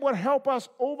 And it would help us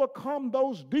overcome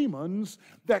those demons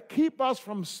that keep us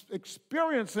from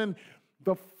experiencing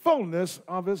the fullness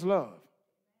of his love.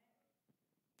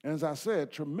 And as I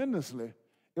said, tremendously,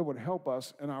 it would help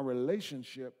us in our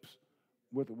relationships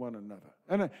with one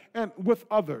another and with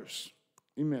others.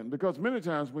 Amen. Because many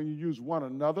times when you use one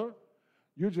another,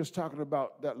 you're just talking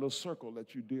about that little circle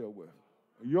that you deal with,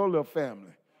 your little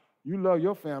family. You love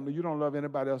your family, you don't love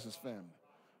anybody else's family.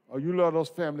 Or you love those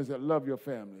families that love your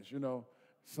families. You know,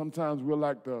 sometimes we're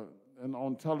like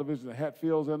on television, the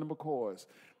Hatfields and the McCoys.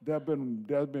 There's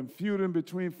been feuding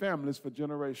between families for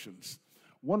generations.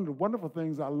 One of the wonderful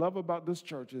things I love about this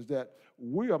church is that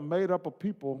we are made up of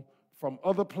people from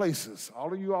other places.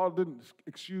 All of you all didn't,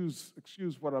 excuse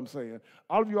what I'm saying,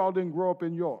 all of you all didn't grow up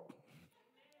in York.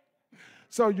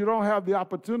 So you don't have the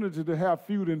opportunity to have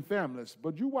feuding families.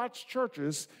 But you watch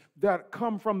churches that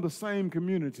come from the same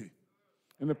community.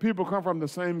 And the people come from the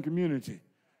same community.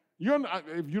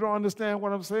 If you don't understand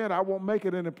what I'm saying, I won't make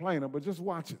it any plainer, but just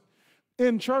watch it.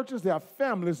 In churches, there are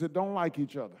families that don't like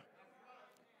each other.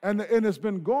 And it's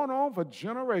been going on for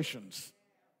generations.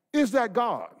 Is that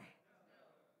God?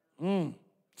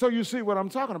 So you see what I'm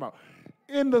talking about.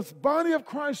 In the body of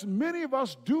Christ, many of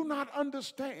us do not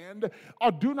understand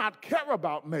or do not care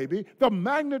about maybe the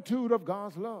magnitude of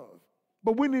God's love.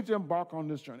 But we need to embark on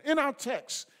this journey. In our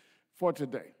text for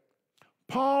today,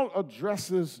 Paul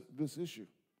addresses this issue.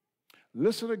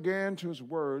 Listen again to his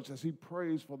words as he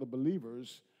prays for the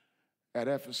believers at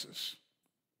Ephesus.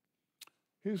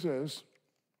 He says,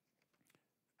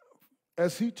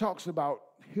 as he talks about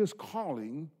his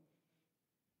calling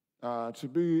to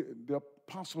be the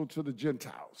apostle to the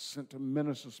Gentiles, sent to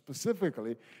minister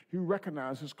specifically, he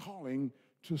recognized his calling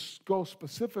to go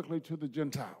specifically to the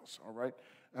Gentiles, all right?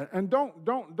 And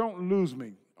don't lose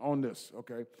me on this,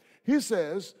 okay? He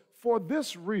says, for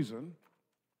this reason,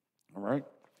 all right,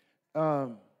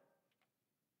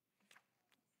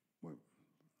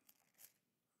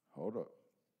 hold up.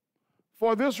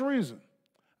 For this reason,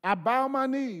 I bow my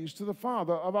knees to the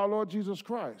Father of our Lord Jesus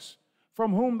Christ,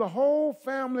 from whom the whole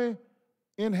family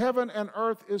in heaven and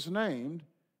earth is named,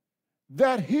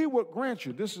 that he would grant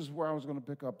you, this is where I was going to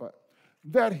pick up at,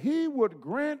 that he would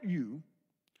grant you,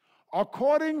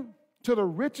 according to the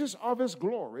riches of his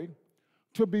glory,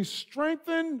 to be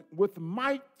strengthened with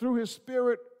might through his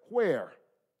Spirit, where?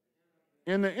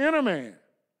 In the inner man,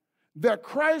 that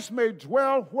Christ may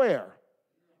dwell where?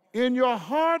 In your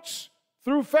hearts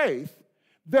through faith,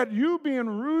 that you, being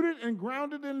rooted and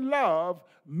grounded in love,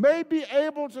 may be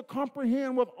able to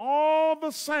comprehend with all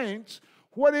the saints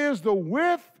what is the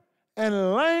width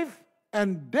and length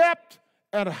and depth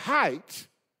and height,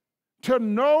 to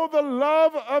know the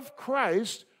love of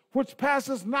Christ, which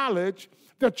passes knowledge,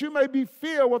 that you may be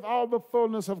filled with all the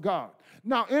fullness of God.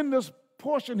 Now, in this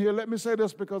portion here, let me say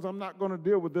this because I'm not going to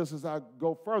deal with this as I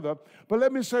go further, but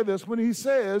let me say this. When he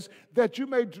says that you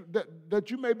may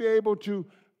be able to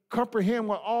comprehend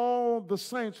with all the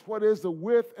saints what is the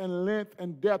width and length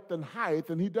and depth and height,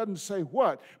 and he doesn't say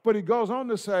what, but he goes on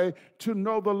to say to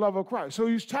know the love of Christ. So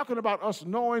he's talking about us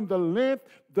knowing the length,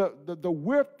 the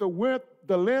width,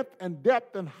 the length and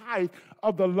depth and height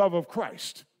of the love of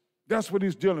Christ. That's what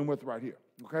he's dealing with right here,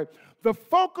 okay? The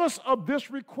focus of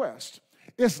this request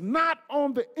is not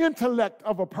on the intellect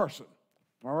of a person,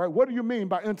 all right? What do you mean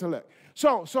by intellect?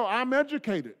 So I'm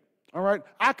educated. All right,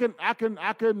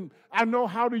 I know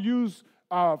how to use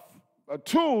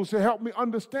tools to help me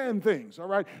understand things, all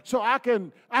right? So I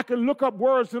can look up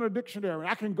words in a dictionary.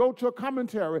 I can go to a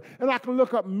commentary, and I can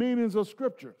look up meanings of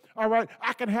Scripture, all right?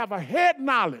 I can have a head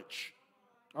knowledge,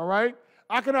 all right?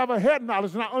 I can have a head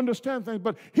knowledge and I understand things,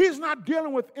 but he's not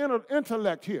dealing with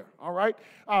intellect here, all right?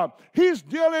 He's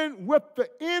dealing with the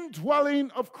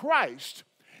indwelling of Christ,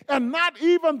 and not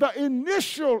even the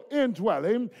initial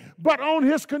indwelling, but on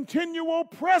his continual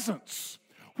presence.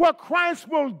 What Christ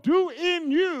will do in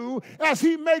you as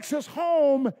he makes his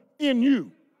home in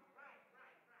you.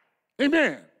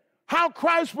 Amen. How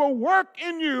Christ will work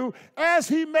in you as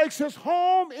he makes his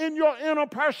home in your inner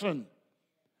person.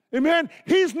 Amen.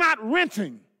 He's not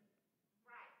renting.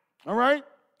 All right?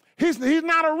 He's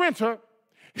not a renter.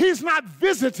 He's not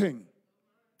visiting.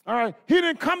 All right? He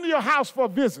didn't come to your house for a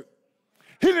visit.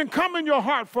 He didn't come in your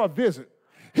heart for a visit.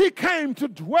 He came to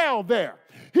dwell there.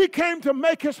 He came to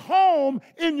make his home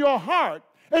in your heart.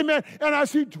 Amen. And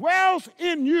as he dwells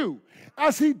in you,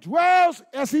 as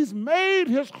he's made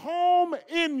his home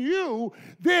in you,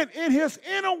 then in his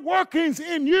inner workings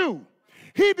in you,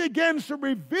 he begins to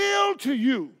reveal to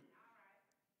you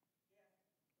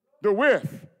the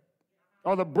width,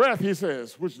 or the breadth, he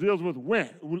says, which deals with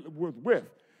width,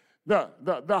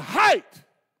 the height,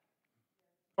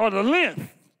 or the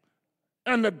length,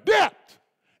 and the depth,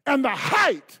 and the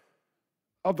height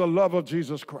of the love of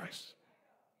Jesus Christ.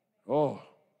 Oh,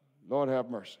 Lord have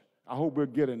mercy. I hope we're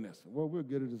getting this. Well, we'll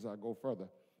get it as I go further.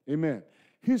 Amen.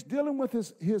 He's dealing with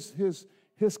his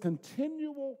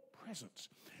continual presence.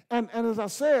 And as I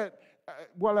said,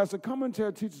 well, as the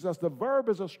commentary teaches us, the verb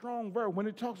is a strong verb. When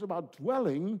he talks about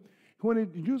dwelling, when he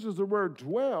uses the word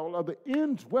dwell, or the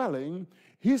indwelling,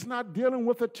 he's not dealing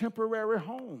with a temporary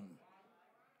home.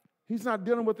 He's not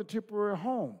dealing with a temporary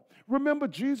home. Remember,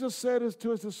 Jesus said to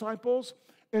his disciples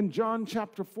in John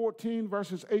chapter 14,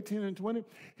 verses 18 and 20,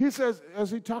 he says,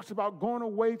 as he talks about going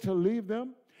away to leave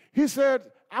them, he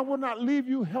said, I will not leave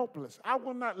you helpless. I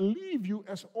will not leave you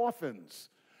as orphans.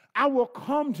 I will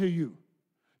come to you.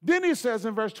 Then he says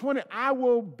in verse 20, I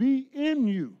will be in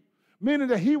you, meaning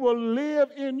that he will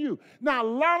live in you. Now, a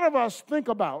lot of us think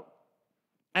about,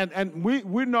 and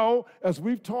we know, as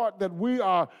we've taught, that we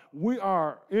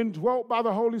are indwelt by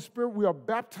the Holy Spirit. We are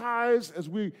baptized as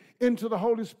we into the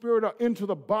Holy Spirit, or into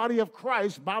the body of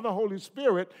Christ by the Holy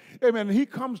Spirit. Amen. He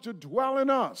comes to dwell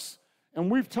in us. And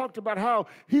we've talked about how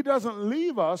he doesn't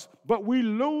leave us, but we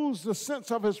lose the sense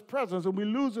of his presence, and we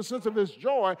lose the sense of his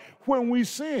joy when we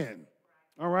sin.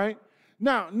 All right?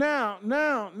 Now,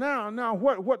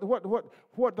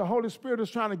 what the Holy Spirit is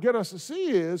trying to get us to see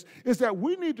is that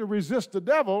we need to resist the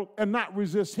devil and not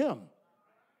resist him.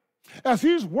 As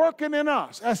he's working in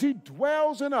us, as he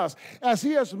dwells in us, as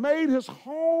he has made his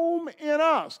home in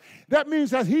us, that means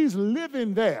that he's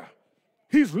living there.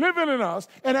 He's living in us,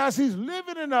 and as he's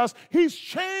living in us, he's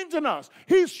changing us.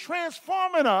 He's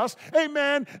transforming us,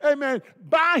 amen, amen,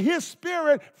 by his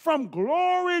Spirit from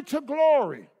glory to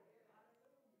glory.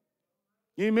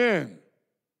 Amen.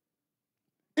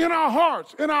 In our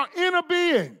hearts, in our inner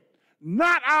being,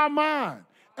 not our mind.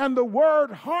 And the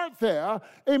word heart there,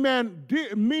 amen,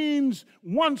 means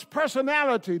one's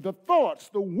personality, the thoughts,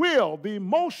 the will, the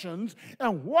emotions,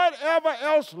 and whatever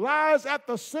else lies at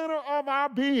the center of our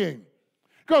being.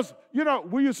 Because, you know,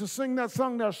 we used to sing that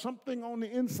song, there's something on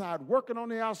the inside, working on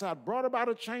the outside, brought about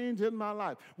a change in my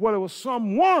life. Well, it was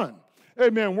someone,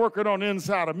 amen, working on the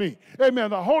inside of me. Amen,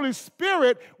 the Holy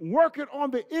Spirit working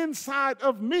on the inside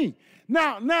of me.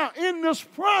 Now, in this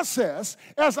process,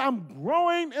 as I'm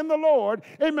growing in the Lord,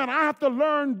 amen, I have to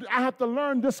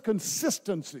learn this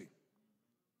consistency.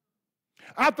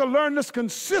 I have to learn this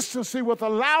consistency with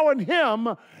allowing him,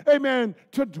 amen,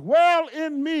 to dwell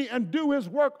in me and do his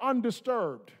work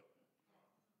undisturbed,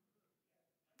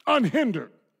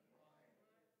 unhindered.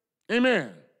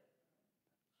 Amen.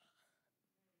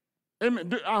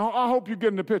 Amen. I hope you're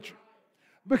getting the picture.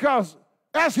 Because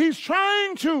as he's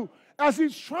trying to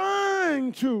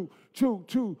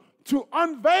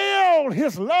unveil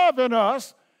his love in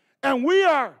us, and we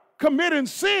are committing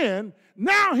sin,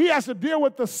 now he has to deal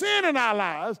with the sin in our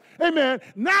lives. Amen.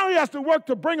 Now he has to work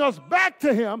to bring us back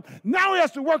to him. Now he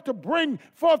has to work to bring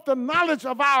forth the knowledge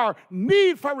of our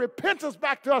need for repentance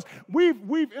back to us.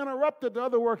 We've interrupted the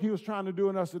other work he was trying to do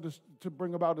in us to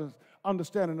bring about his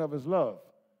understanding of his love.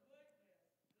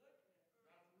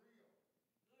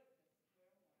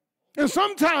 And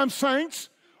sometimes, saints,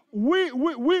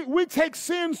 we take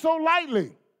sin so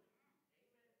lightly.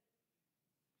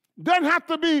 Doesn't have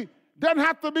to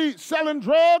be selling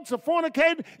drugs or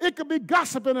fornicating. It could be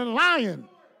gossiping and lying.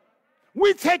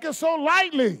 We take it so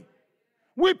lightly.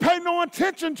 We pay no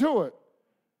attention to it.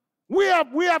 We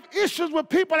have issues with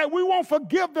people that we won't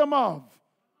forgive them of.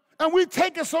 And we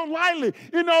take it so lightly.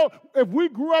 You know, if we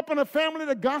grew up in a family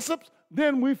that gossips,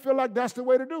 then we feel like that's the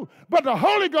way to do. But the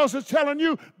Holy Ghost is telling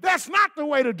you that's not the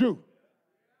way to do.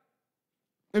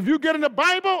 If you get in the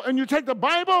Bible and you take the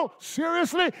Bible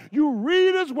seriously, you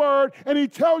read his word and he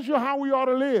tells you how we ought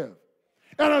to live.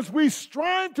 And as we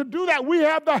strive to do that, we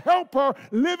have the helper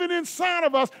living inside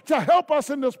of us to help us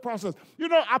in this process. You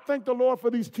know, I thank the Lord for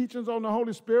these teachings on the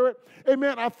Holy Spirit.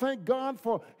 Amen. I thank God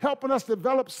for helping us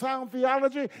develop sound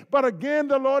theology. But again,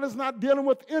 the Lord is not dealing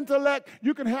with intellect.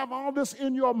 You can have all this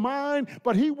in your mind,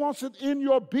 but he wants it in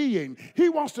your being. He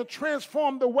wants to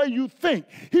transform the way you think.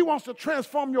 He wants to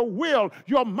transform your will,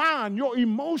 your mind, your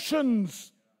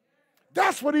emotions.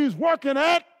 That's what he's working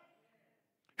at.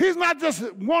 He's not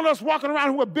just want us walking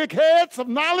around with big heads of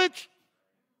knowledge.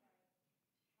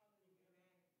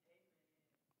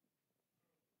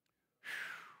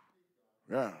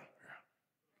 Yeah.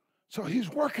 So he's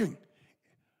working.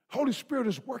 Holy Spirit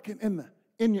is working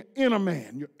in your inner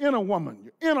man, your inner woman,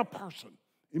 your inner person.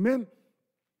 Amen?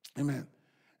 Amen.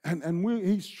 And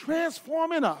he's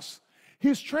transforming us.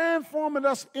 He's transforming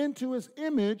us into his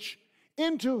image,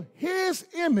 into his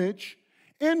image,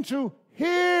 into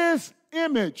his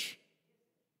image.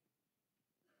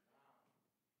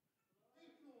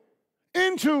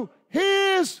 Into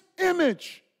his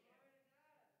image.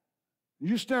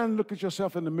 You stand and look at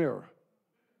yourself in the mirror.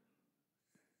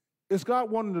 Is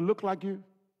God wanting to look like you?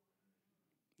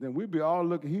 Then we'd be all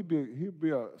looking, he'd be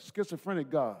a schizophrenic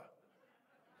God.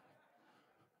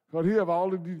 Because he have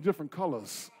all of these different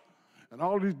colors and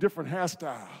all these different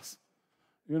hairstyles,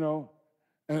 you know.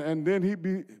 And then he'd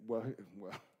be, well.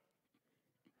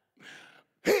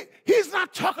 He's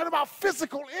not talking about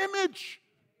physical image.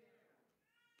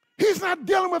 He's not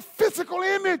dealing with physical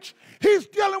image. He's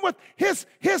dealing with his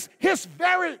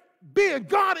very being.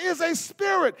 God is a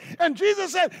spirit. And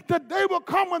Jesus said that they will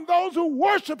come when those who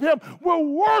worship him will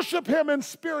worship him in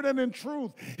spirit and in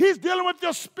truth. He's dealing with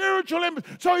your spiritual image.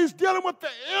 So he's dealing with the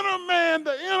inner man,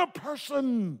 the inner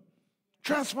person,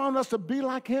 transforming us to be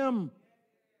like him.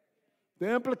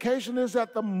 The implication is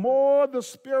that the more the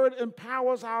Spirit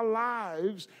empowers our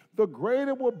lives, the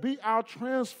greater will be our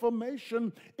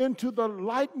transformation into the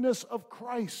likeness of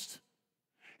Christ.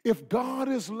 If God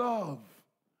is love,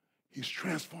 he's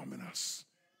transforming us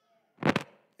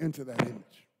into that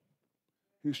image.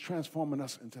 He's transforming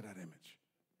us into that image.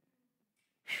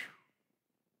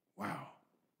 Whew. Wow.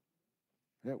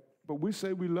 Yeah, but we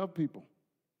say we love people.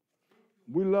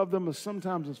 We love them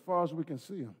sometimes as far as we can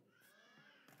see them.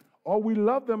 Or we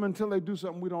love them until they do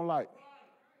something we don't like.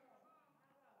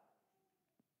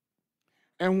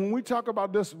 And when we talk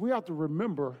about this, we have to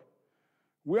remember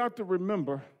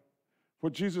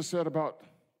what Jesus said about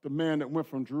the man that went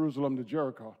from Jerusalem to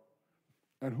Jericho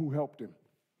and who helped him.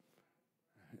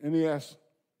 And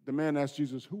the man asked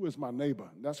Jesus, who is my neighbor?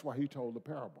 And that's why he told the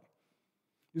parable.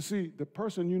 You see, the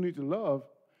person you need to love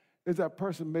is that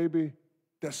person maybe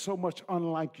that's so much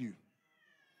unlike you.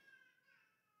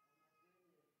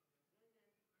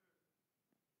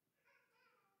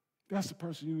 That's the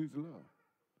person you need to love.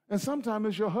 And sometimes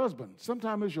it's your husband.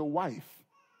 Sometimes it's your wife.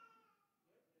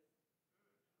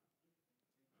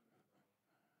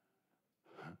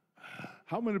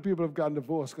 How many people have gotten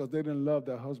divorced because they didn't love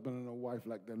their husband and their wife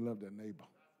like they loved their neighbor?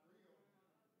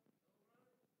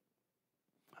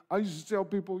 I used to tell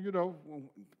people, you know,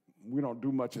 we don't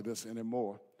do much of this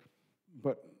anymore,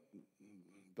 but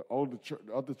the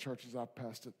other churches I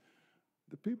pastored,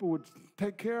 the people would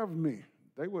take care of me.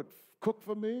 They would cook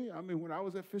for me. I mean, when I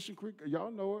was at Fishing Creek,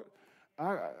 y'all know it,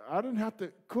 I didn't have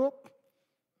to cook.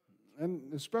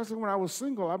 And especially when I was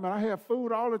single, I mean, I had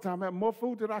food all the time. I had more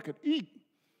food than I could eat.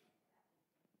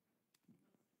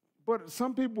 But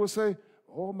some people would say,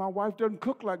 oh, my wife doesn't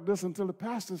cook like this until the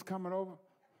pastor's coming over.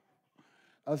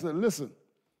 I said, listen,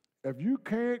 if you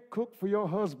can't cook for your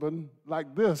husband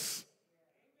like this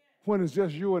when it's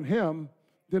just you and him,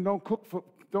 then don't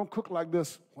cook like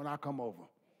this when I come over.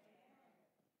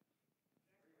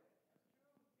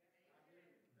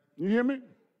 You hear me?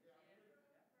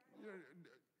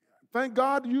 Thank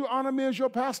God you honor me as your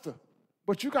pastor.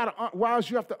 But wives,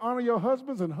 you have to honor your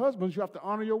husbands, and husbands, you have to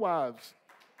honor your wives.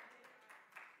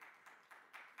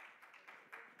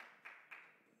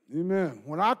 Amen.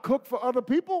 When I cook for other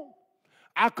people,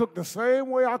 I cook the same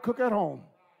way I cook at home.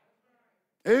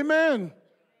 Amen.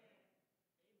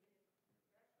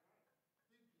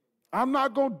 I'm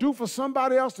not going to do for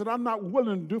somebody else that I'm not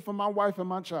willing to do for my wife and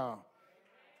my child.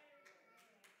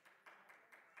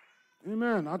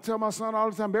 Amen. I tell my son all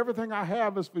the time, everything I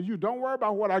have is for you. Don't worry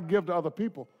about what I give to other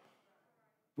people.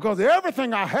 Because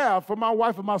everything I have for my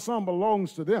wife and my son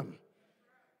belongs to them.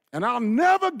 And I'll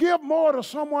never give more to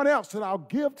someone else than I'll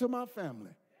give to my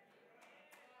family.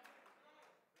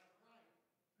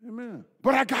 Amen.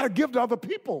 But I got to give to other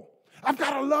people. I've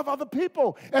got to love other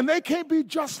people. And they can't be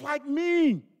just like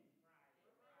me.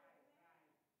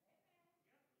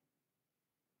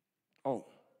 Oh.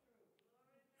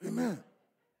 Amen.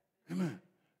 Amen.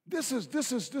 This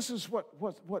is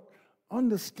what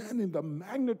understanding the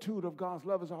magnitude of God's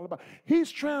love is all about. He's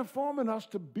transforming us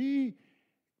to be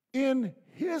in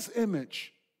his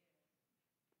image,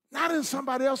 not in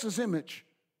somebody else's image.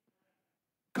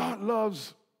 God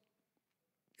loves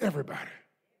everybody.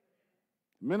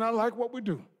 May not like what we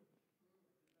do.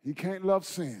 He can't love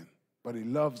sin, but he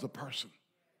loves the person.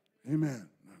 Amen.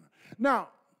 Now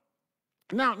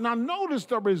notice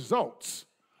the results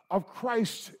of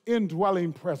Christ's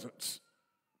indwelling presence,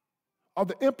 of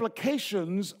the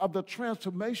implications of the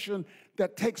transformation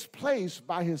that takes place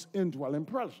by his indwelling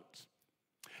presence.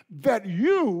 That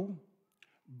you,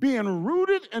 being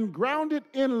rooted and grounded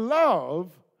in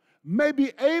love, may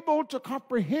be able to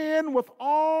comprehend with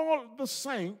all the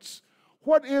saints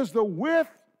what is the width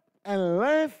and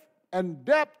length and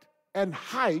depth and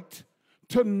height,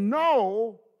 to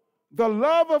know the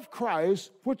love of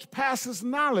Christ, which passes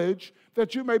knowledge,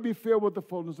 that you may be filled with the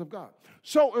fullness of God.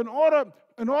 So in order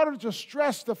to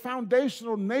stress the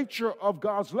foundational nature of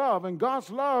God's love, and God's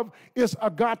love is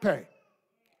agape,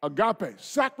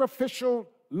 sacrificial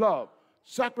love,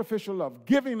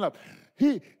 giving love.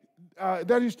 He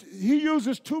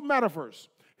uses two metaphors.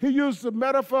 He used the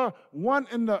metaphor, one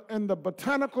in the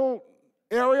botanical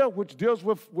area, which deals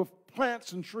with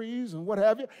plants and trees and what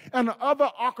have you, and the other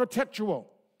architectural,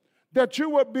 that you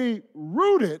would be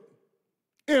rooted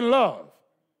in love.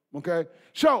 Okay?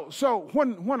 So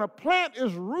when a plant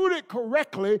is rooted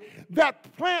correctly,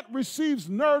 that plant receives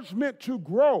nourishment to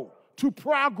grow, to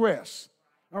progress.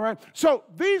 All right? So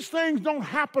these things don't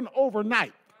happen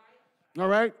overnight. All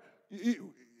right?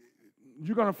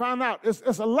 You're going to find out.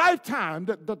 It's a lifetime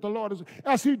that the Lord is,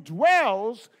 as he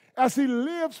dwells, as he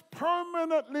lives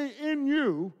permanently in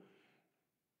you,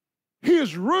 he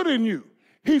is rooting you.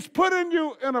 He's putting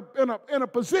you in a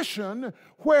position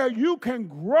where you can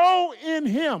grow in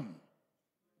him.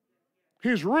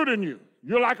 He's rooting you.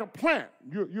 You're like a plant.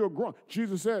 You're growing.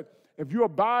 Jesus said, if you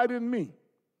abide in me,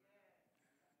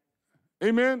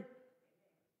 amen,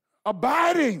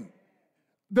 abiding.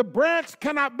 The branch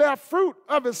cannot bear fruit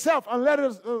of itself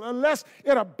unless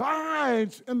it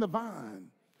abides in the vine.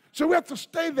 So we have to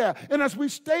stay there. And as we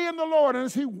stay in the Lord, and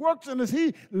as he works, and as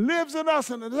he lives in us,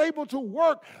 and is able to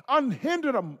work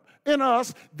unhindered in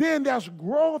us, then there's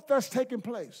growth that's taking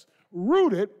place.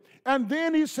 Rooted, and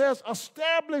then he says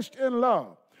established in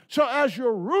love. So as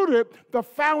you're rooted, the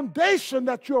foundation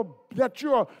that you're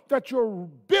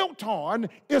built on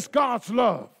is God's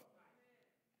love.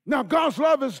 Now, God's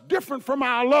love is different from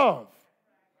our love,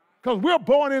 because we're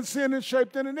born in sin and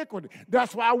shaped in iniquity.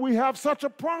 That's why we have such a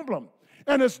problem.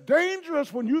 And it's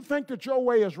dangerous when you think that your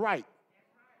way is right.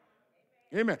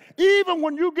 Amen. Even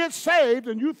when you get saved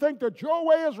and you think that your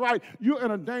way is right, you're in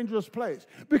a dangerous place,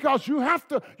 because you have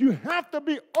to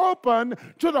be open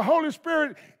to the Holy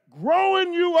Spirit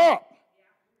growing you up.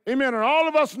 Amen. And all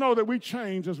of us know that we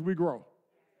change as we grow.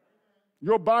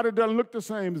 Your body doesn't look the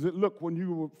same as it looked when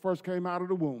you first came out of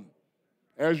the womb.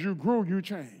 As you grew, you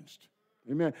changed.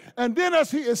 Amen. And then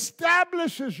as he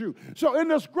establishes you. So in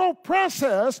this growth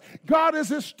process, God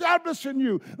is establishing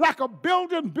you like a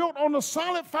building built on a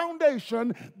solid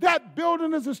foundation. That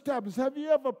building is established. Have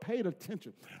you ever paid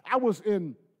attention? I was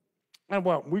in, and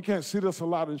well, we can't see this a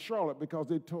lot in Charlotte because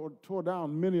they tore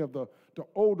down many of the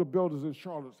older buildings in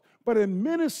Charlotte. But in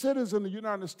many cities in the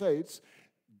United States,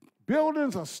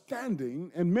 buildings are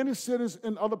standing in many cities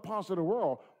in other parts of the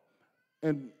world.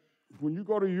 And when you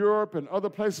go to Europe and other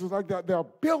places like that, there are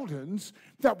buildings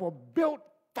that were built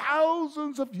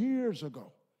thousands of years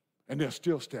ago, and they're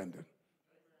still standing.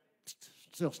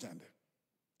 Still standing.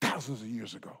 Thousands of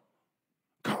years ago.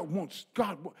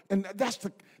 And that's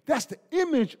the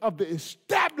image of the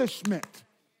establishment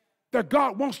that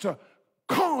God wants to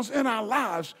cause in our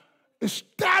lives,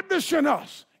 establishing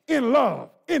us in love,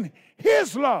 in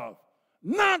his love.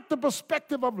 Not the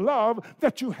perspective of love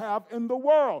that you have in the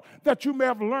world, that you may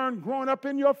have learned growing up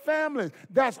in your family.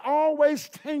 That's always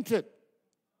tainted.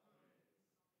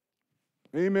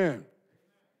 Amen.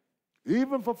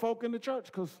 Even for folk in the church,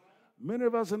 because many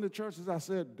of us in the church, as I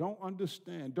said, don't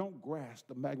understand, don't grasp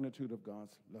the magnitude of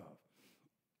God's love.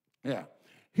 Yeah.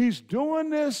 He's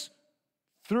doing this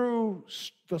through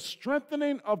the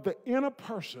strengthening of the inner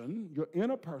person, your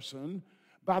inner person,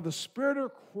 by the Spirit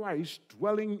of Christ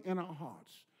dwelling in our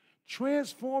hearts.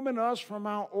 transforming us from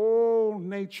our old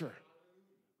nature,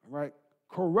 right,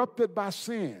 corrupted by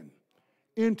sin,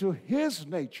 into his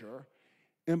nature,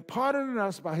 imparted in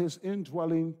us by his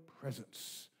indwelling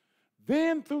presence.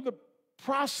 Then through the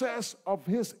process of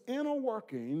his inner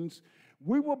workings,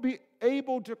 we will be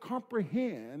able to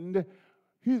comprehend.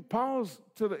 Paul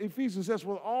to the Ephesians says,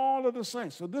 with all of the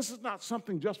saints. So this is not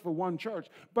something just for one church,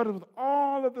 but with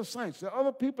all of the saints. The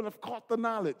other people have caught the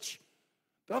knowledge.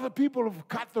 The other people have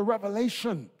caught the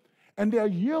revelation. And they're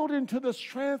yielding to this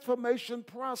transformation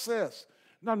process.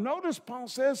 Now notice Paul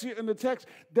says here in the text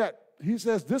that he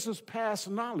says this is past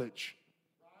knowledge.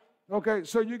 Okay,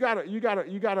 so you gotta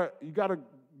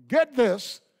get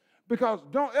this, because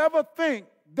don't ever think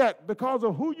that because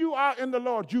of who you are in the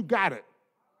Lord, you got it.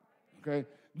 Okay,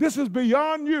 this is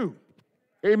beyond you.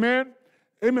 Amen.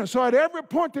 Amen. So at every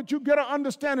point that you get an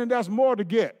understanding, there's more to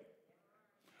get.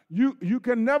 You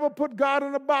can never put God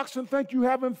in a box and think you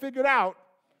haven't figured out,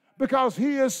 because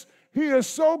He is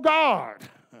so God.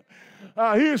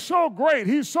 He is so great.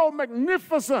 He's so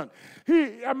magnificent.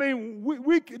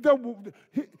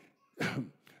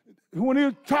 When he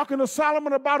was talking to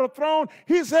Solomon about a throne,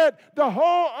 he said, the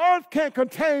whole earth can't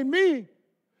contain me.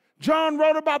 John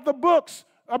wrote about the books,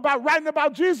 writing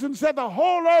about Jesus, and said the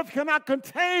whole earth cannot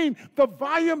contain the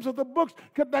volumes of the books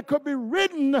that could be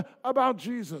written about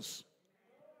Jesus.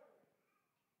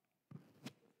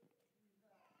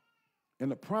 In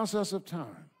the process of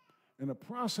time, in the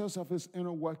process of his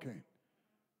inner working,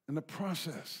 in the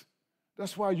process,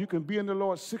 that's why you can be in the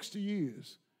Lord 60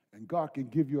 years and God can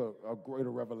give you a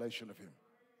greater revelation of him.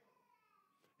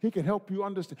 He can help you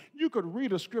understand. You could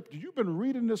read a scripture. You've been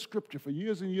reading this scripture for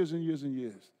years and years and years and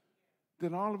years.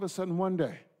 Then all of a sudden one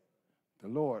day, the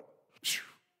Lord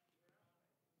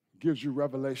gives you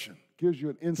revelation, gives you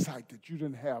an insight that you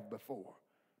didn't have before.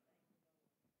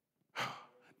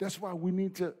 That's why we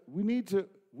need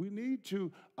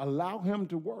to allow him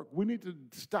to work. We need to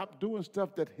stop doing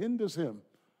stuff that hinders him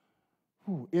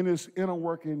in his inner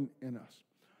working in us.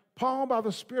 Paul, by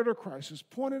the Spirit of Christ, is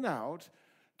pointing out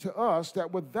to us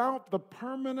that without the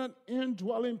permanent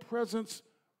indwelling presence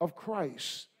of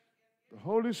Christ, the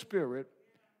Holy Spirit,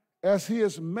 as he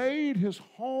has made his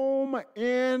home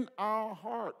in our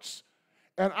hearts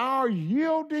and our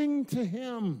yielding to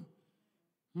him,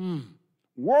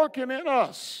 working in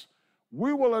us,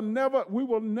 we will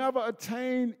never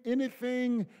attain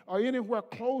anything or anywhere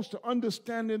close to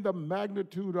understanding the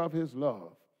magnitude of his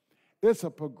love. It's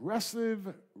a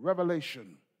progressive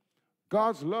revelation.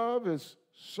 God's love is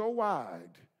so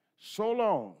wide, so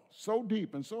long, so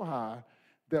deep, and so high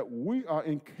that we are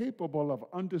incapable of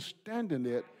understanding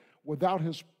it without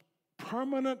his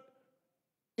permanent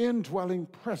indwelling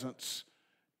presence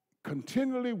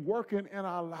continually working in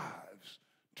our lives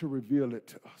to reveal it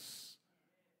to us.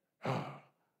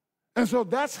 And so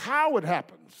that's how it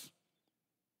happens.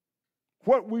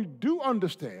 What we do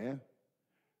understand,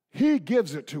 he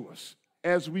gives it to us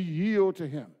as we yield to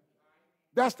him.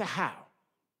 That's the how.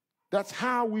 That's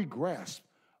how we grasp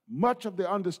much of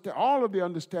all of the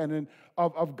understanding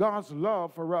of God's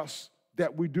love for us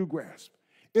that we do grasp.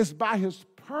 It's by his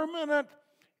permanent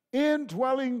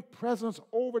indwelling presence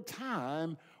over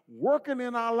time working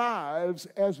in our lives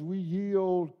as we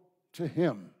yield to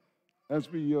him. As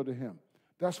we yield to him.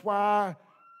 That's why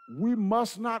we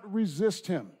must not resist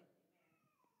him.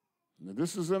 Now,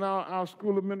 this is in our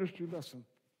School of Ministry lesson.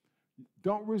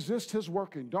 Don't resist his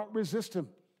working. Don't resist him.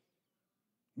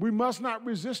 We must not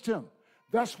resist him.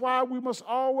 That's why we must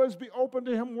always be open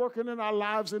to him working in our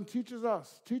lives and teaching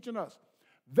us.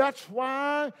 That's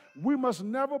why we must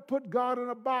never put God in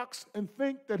a box and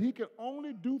think that he can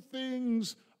only do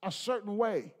things a certain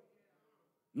way.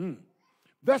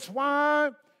 That's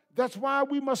why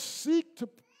we must seek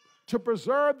to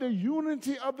preserve the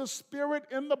unity of the Spirit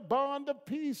in the bond of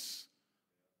peace.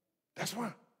 That's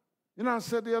why. I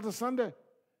said the other Sunday,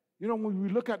 when we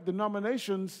look at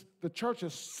denominations, the church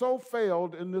has so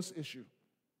failed in this issue.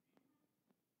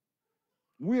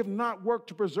 We have not worked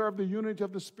to preserve the unity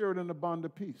of the Spirit in the bond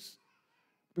of peace.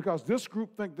 Because this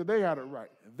group think that they had it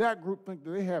right, and that group think that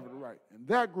they have it right, and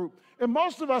that group. And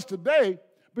most of us today,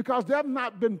 because there have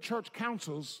not been church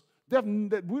councils,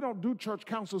 we don't do church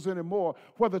councils anymore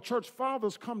where the church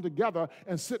fathers come together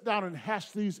and sit down and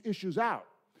hash these issues out.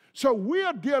 So we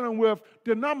are dealing with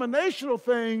denominational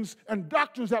things and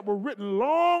doctrines that were written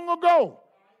long ago.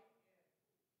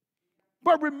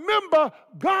 But remember,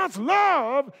 God's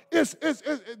love is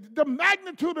the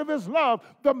magnitude of his love.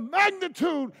 The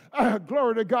magnitude,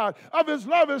 glory to God, of his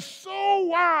love is so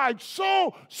wide,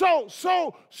 so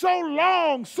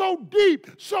long, so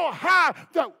deep, so high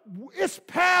that it's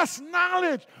past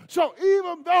knowledge. So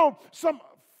even though some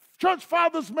Church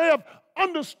fathers may have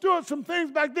understood some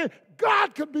things back then.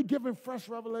 God could be giving fresh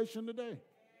revelation today.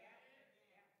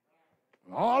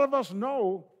 All of us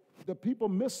know that people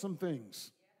miss some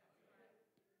things.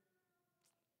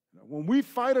 When we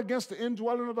fight against the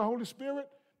indwelling of the Holy Spirit,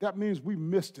 that means we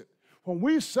missed it. When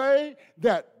we say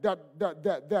that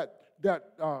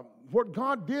what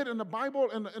God did in the Bible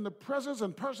in the presence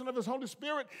and person of his Holy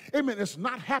Spirit, amen, it's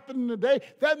not happening today,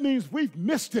 that means we've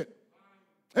missed it.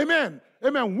 Amen.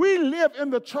 Amen. We live in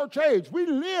the church age. We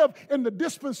live in the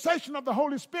dispensation of the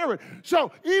Holy Spirit.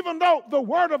 So even though the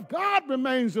word of God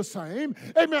remains the same,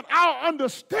 amen, our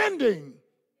understanding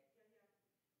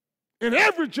in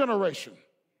every generation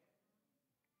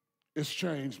is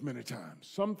changed many times.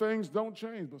 Some things don't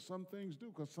change, but some things do,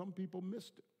 because some people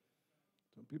missed it.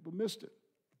 Some people missed it.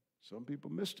 Some people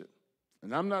missed it.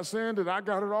 And I'm not saying that I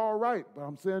got it all right, but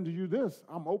I'm saying to you this: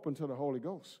 I'm open to the Holy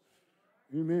Ghost.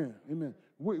 Amen. Amen.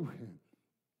 We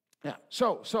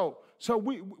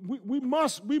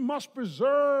must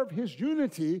preserve his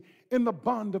unity in the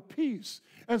bond of peace.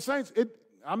 And saints,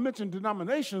 I mentioned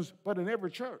denominations, but in every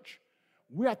church,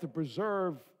 we have to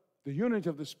preserve the unity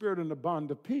of the Spirit in the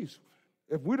bond of peace.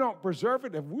 If we don't preserve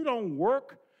it, if we don't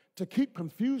work to keep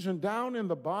confusion down in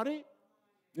the body,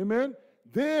 amen,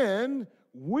 then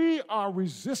we are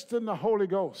resisting the Holy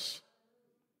Ghost.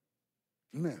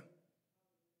 Amen.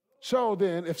 So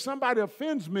then, if somebody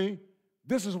offends me,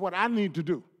 this is what I need to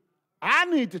do. I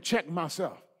need to check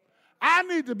myself. I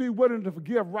need to be willing to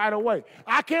forgive right away.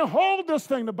 I can't hold this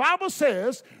thing. The Bible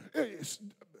says,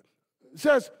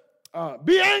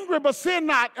 be angry but sin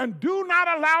not, and do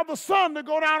not allow the sun to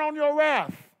go down on your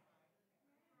wrath.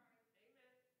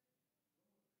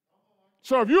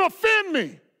 So if you offend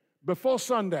me before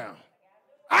sundown,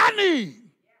 I need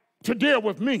to deal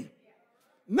with me,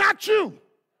 not you.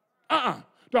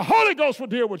 The Holy Ghost will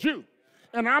deal with you.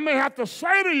 And I may have to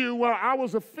say to you, well, I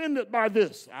was offended by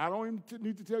this. I don't even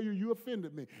need to tell you you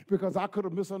offended me, because I could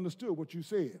have misunderstood what you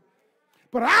said.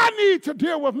 But I need to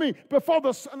deal with me before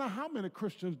the sun. Now, how many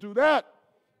Christians do that?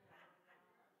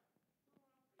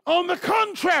 On the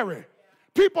contrary,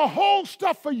 people hold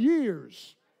stuff for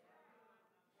years,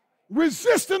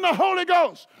 resisting the Holy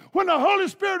Ghost. When the Holy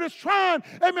Spirit is trying,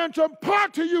 amen, to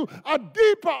impart to you a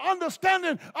deeper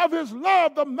understanding of his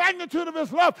love, the magnitude of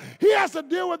his love, he has to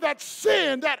deal with that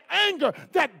sin, that anger,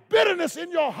 that bitterness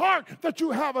in your heart that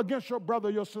you have against your brother,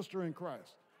 your sister in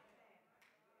Christ.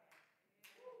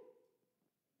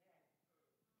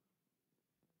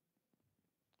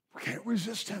 We can't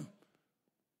resist him.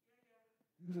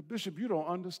 He said, Bishop, you don't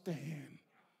understand.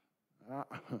 I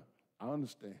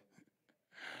understand.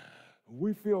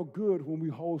 We feel good when we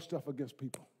hold stuff against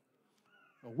people.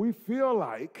 We feel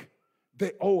like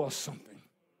they owe us something.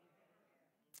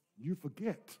 You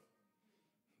forget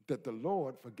that the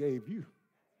Lord forgave you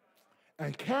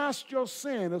and cast your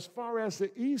sin as far as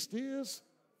the east is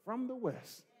from the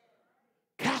west.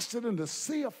 Cast it in the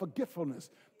sea of forgetfulness,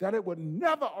 that it would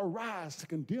never arise to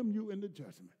condemn you in the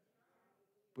judgment.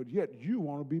 But yet you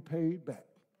want to be paid back.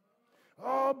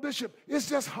 Oh, Bishop, it's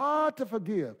just hard to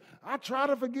forgive. I try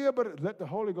to forgive, but let the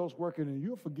Holy Ghost work in and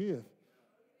you'll forgive.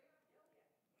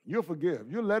 You'll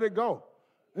forgive. You'll let it go.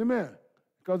 Amen.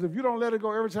 Because if you don't let it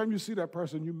go, every time you see that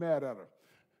person, you're mad at her.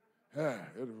 Yeah,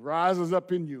 it rises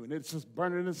up in you, and it's just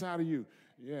burning inside of you.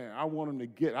 Yeah, I want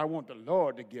the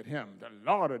Lord to get him. The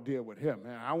Lord will deal with him.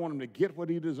 Man, I want him to get what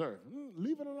he deserves.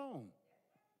 Leave it alone.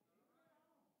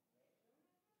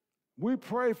 We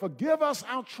pray, forgive us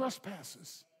our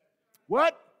trespasses.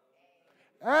 What?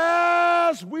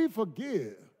 As we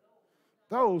forgive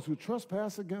those who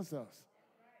trespass against us.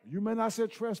 You may not say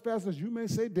trespasses, you may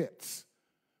say debts.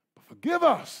 But forgive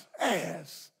us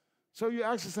as. So you're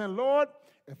actually saying, Lord,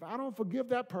 if I don't forgive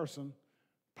that person,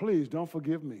 please don't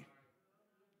forgive me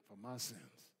for my sins.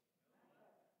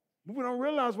 But we don't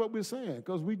realize what we're saying,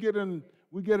 because we get in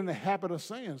the habit of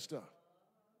saying stuff.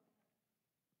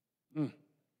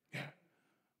 Yeah.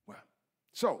 Well,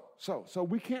 so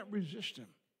we can't resist him.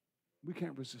 We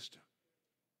can't resist him.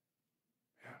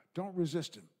 Yeah. Don't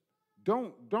resist him.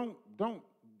 Don't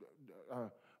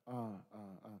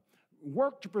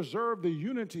work to preserve the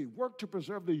unity. Work to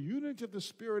preserve the unity of the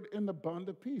Spirit in the bond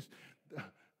of peace.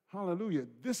 Hallelujah.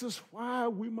 This is why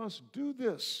we must do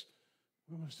this.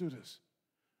 We must do this.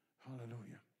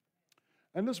 Hallelujah.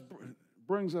 And this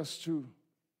brings us to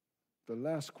the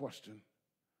last question,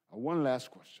 or one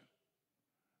last question.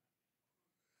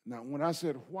 Now, when I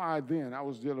said why then, I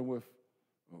was dealing with,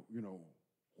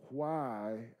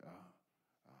 why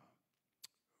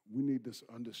we need this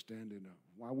understanding of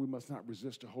why we must not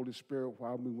resist the Holy Spirit,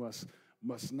 why we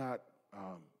must not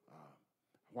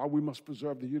why we must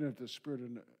preserve the unity of the Spirit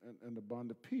and the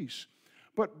bond of peace.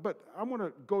 But I want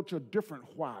to go to a different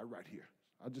why right here.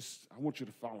 I want you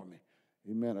to follow me.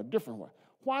 Amen. A different why.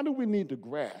 Why do we need to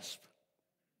grasp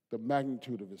the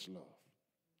magnitude of his love?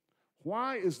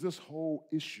 Why is this whole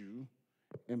issue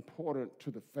important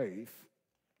to the faith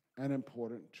and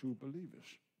important to believers?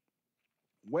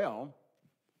 Well,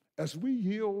 as we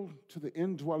yield to the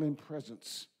indwelling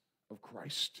presence of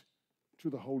Christ, to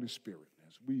the Holy Spirit,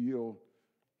 as we yield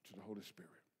to the Holy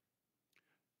Spirit,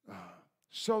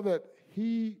 so that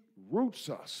he roots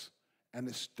us and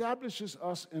establishes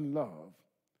us in love,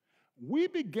 we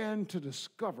begin to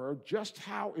discover just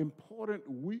how important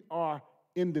we are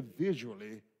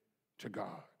individually to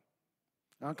God.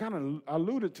 Now, I kind of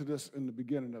alluded to this in the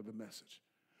beginning of the message,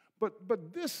 but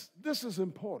this is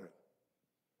important.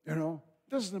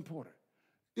 This is important.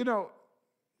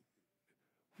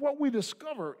 What we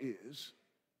discover is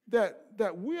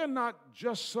that we are not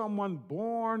just someone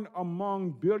born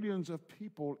among billions of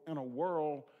people in a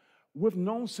world with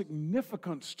no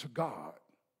significance to God,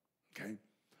 okay?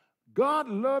 God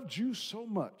loved you so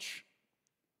much.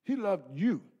 He loved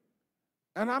you.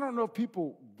 And I don't know if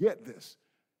people get this.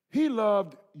 He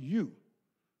loved you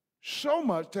so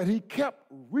much that he kept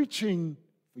reaching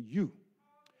for you.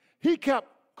 He kept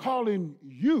calling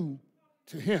you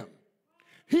to him.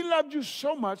 He loved you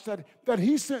so much that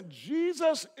he sent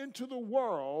Jesus into the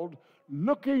world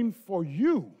looking for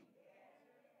you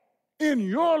in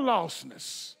your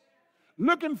lostness,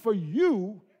 looking for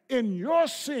you in your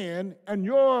sin and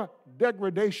your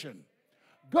degradation.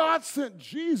 God sent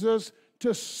Jesus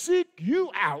to seek you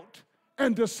out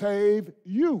and to save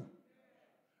you.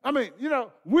 I mean,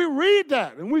 we read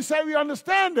that and we say we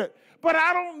understand it, but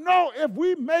I don't know if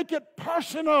we make it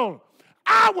personal.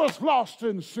 I was lost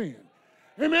in sin.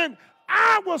 Amen.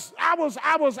 I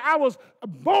was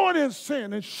born in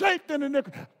sin and shaped in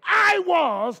iniquity. I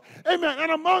was, amen,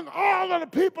 and among all of the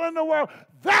people in the world,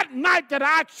 that night that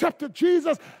I accepted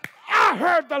Jesus, I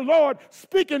heard the Lord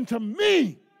speaking to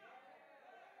me.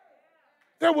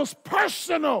 It was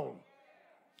personal.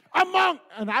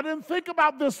 And I didn't think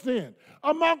about this then,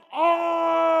 among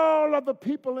all of the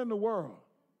people in the world.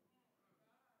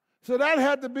 So that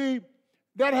had to be,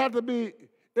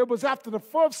 it was after the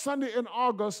fourth Sunday in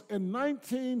August in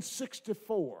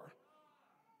 1964.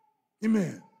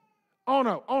 Amen. On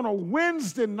a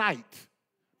Wednesday night,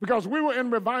 because we were in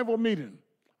revival meeting,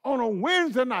 on a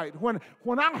Wednesday night when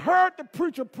I heard the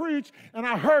preacher preach and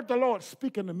I heard the Lord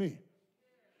speaking to me.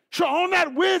 So on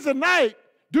that Wednesday night,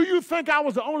 do you think I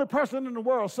was the only person in the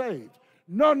world saved?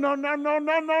 No.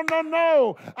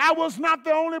 I was not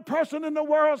the only person in the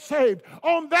world saved.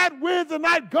 On that Wednesday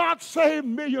night, God saved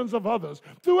millions of others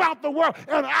throughout the world.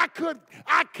 And I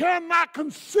cannot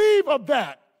conceive of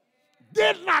that.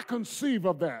 Did not conceive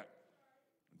of that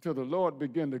until the Lord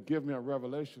began to give me a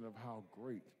revelation of how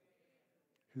great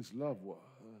his love was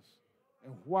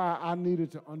and why I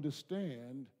needed to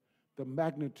understand the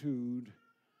magnitude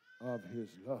of his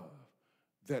love.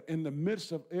 That in the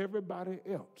midst of everybody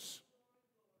else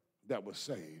that was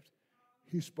saved,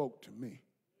 he spoke to me.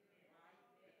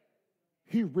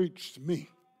 He reached me.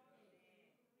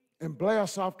 In Blair,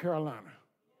 South Carolina,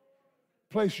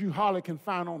 place you hardly can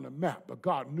find on the map, but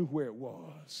God knew where it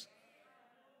was.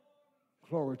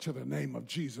 Glory to the name of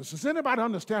Jesus. Does anybody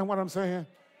understand what I'm saying?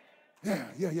 Yeah.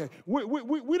 We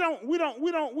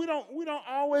don't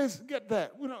always get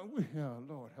that.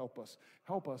 Lord, help us.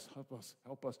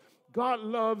 God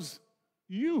loves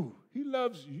you. He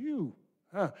loves you.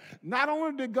 Not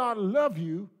only did God love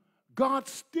you, God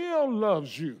still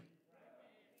loves you.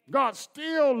 God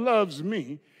still loves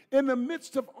me in the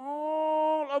midst of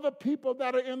all other people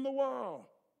that are in the world.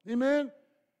 Amen?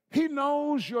 He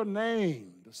knows your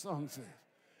name, the song says.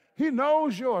 He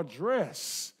knows your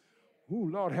address. Ooh,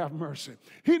 Lord have mercy.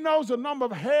 He knows the number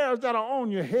of hairs that are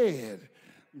on your head.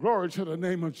 Glory to the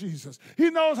name of Jesus. He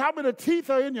knows how many teeth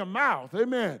are in your mouth.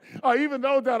 Amen. Or even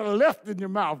those that are left in your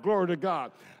mouth. Glory to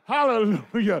God.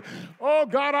 Hallelujah. Oh,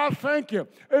 God, I thank you.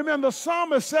 Amen. The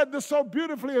psalmist said this so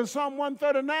beautifully in Psalm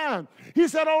 139. He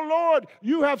said, oh, Lord,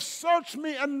 you have searched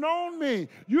me and known me.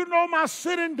 You know my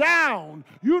sitting down.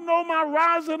 You know my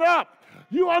rising up.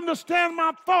 You understand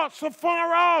my thoughts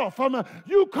afar off.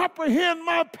 You comprehend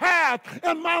my path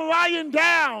and my lying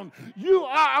down. You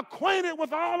are acquainted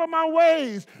with all of my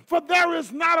ways, for there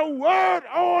is not a word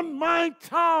on my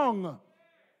tongue.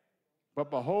 But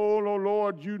behold, O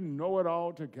Lord, you know it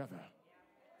all together.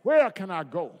 Where can I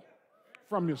go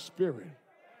from your spirit?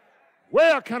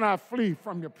 Where can I flee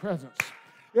from your presence?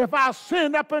 If I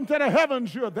ascend up into the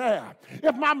heavens, you're there.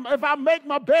 If I make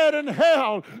my bed in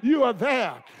hell, you are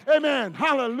there. Amen.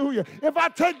 Hallelujah. If I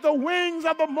take the wings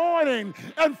of the morning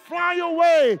and fly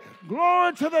away,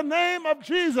 glory to the name of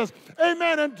Jesus.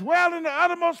 Amen. And dwell in the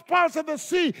uttermost parts of the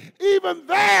sea, even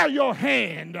there your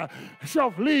hand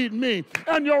shall lead me,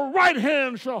 and your right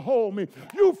hand shall hold me.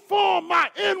 You form my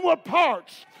inward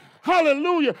parts.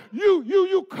 Hallelujah.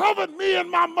 You covered me in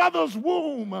my mother's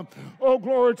womb. Oh,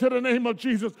 glory to the name of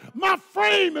Jesus. My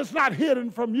frame is not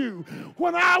hidden from you.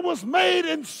 When I was made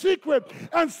in secret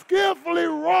and skillfully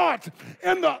wrought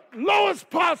in the lowest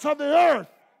parts of the earth,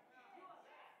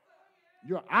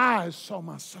 your eyes saw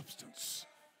my substance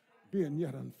being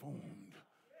yet unformed.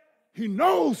 He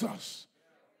knows us.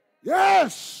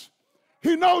 Yes.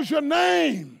 He knows your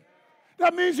name.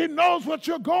 That means he knows what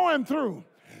you're going through.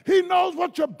 He knows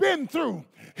what you've been through.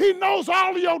 He knows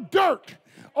all of your dirt.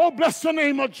 Oh, bless the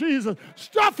name of Jesus.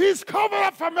 Stuff he's covered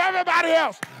up from everybody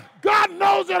else. God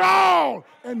knows it all,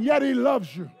 and yet he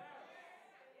loves you.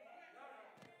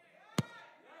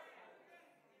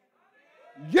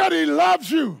 Yet he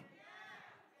loves you.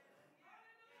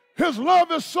 His love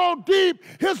is so deep.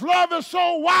 His love is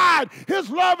so wide.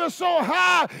 His love is so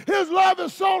high. His love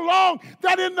is so long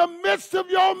that in the midst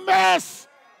of your mess,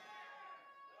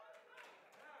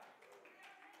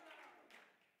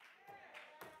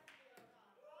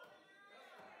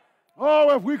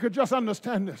 oh, if we could just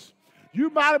understand this. You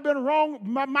might have been wrong,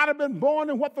 might have been born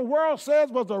in what the world says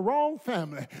was the wrong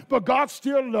family, but God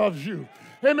still loves you.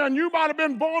 Amen. You might have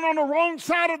been born on the wrong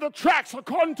side of the tracks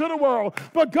according to the world,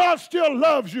 but God still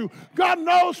loves you. God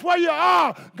knows where you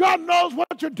are. God knows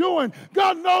what you're doing.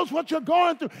 God knows what you're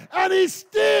going through, and he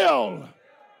still.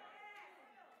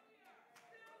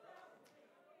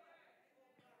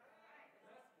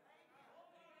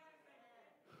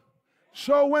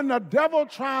 So when the devil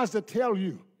tries to tell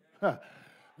you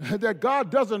that God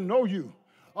doesn't know you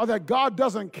or that God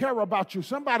doesn't care about you,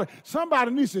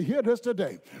 somebody needs to hear this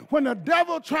today. When the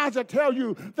devil tries to tell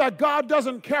you that God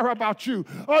doesn't care about you,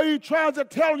 or he tries to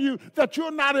tell you that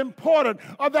you're not important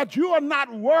or that you are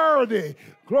not worthy,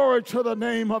 glory to the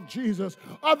name of Jesus,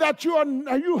 or that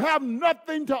you have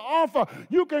nothing to offer,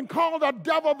 you can call the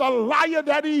devil the liar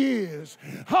that he is.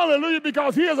 Hallelujah,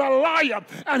 because he is a liar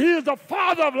and he is the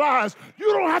father of lies.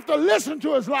 You don't have to listen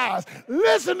to his lies.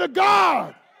 Listen to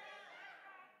God.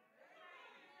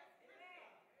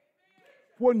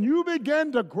 When you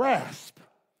begin to grasp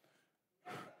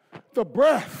the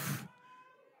breadth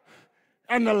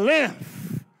and the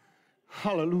length,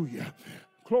 hallelujah,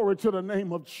 glory to the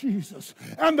name of Jesus,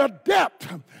 and the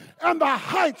depth and the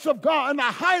heights of God and the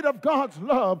height of God's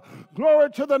love,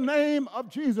 glory to the name of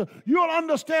Jesus, you'll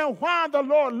understand why the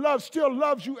Lord still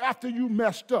loves you after you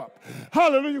messed up.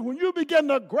 Hallelujah. When you begin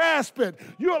to grasp it,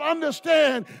 you'll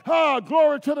understand,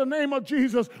 glory to the name of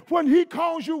Jesus, when he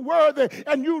calls you worthy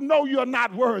and you know you're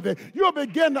not worthy, you'll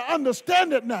begin to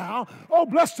understand it now. Oh,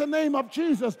 bless the name of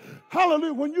Jesus.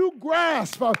 Hallelujah. When you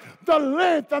grasp the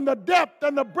length and the depth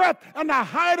and the breadth and the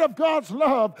height of God's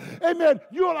love, amen,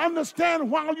 you'll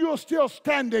understand why you're still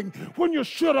standing when you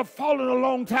should have fallen a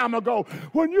long time ago.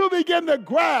 When you begin to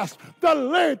grasp the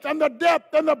length and the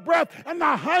depth and the breadth and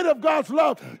the height of God's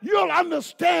love, you'll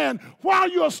understand why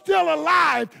you're still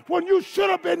alive when you should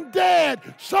have been dead.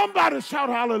 Somebody shout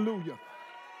hallelujah.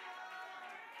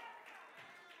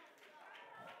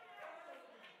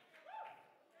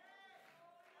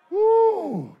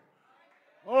 Ooh.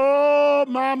 Oh,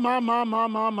 my.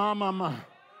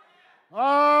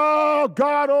 Oh,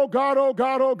 God, oh, God, oh,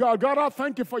 God, oh, God. God, I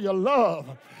thank you for your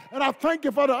love. And I thank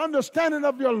you for the understanding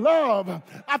of your love.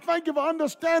 I thank you for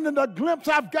understanding the glimpse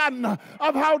I've gotten of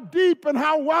how deep and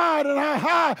how wide and how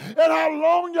high and how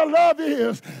long your love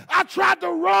is. I tried to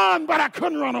run, but I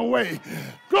couldn't run away.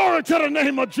 Glory to the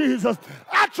name of Jesus.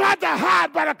 I tried to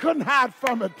hide, but I couldn't hide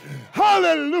from it.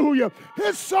 Hallelujah.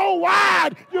 It's so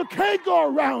wide, you can't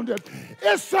go around it.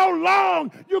 It's so long,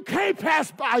 you can't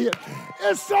pass by it.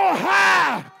 It's so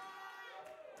high.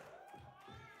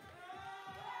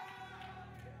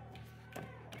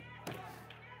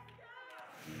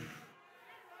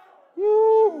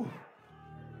 Ooh.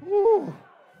 Ooh.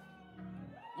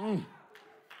 Mm.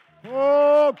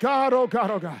 Oh, God, oh,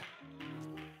 God, oh, God.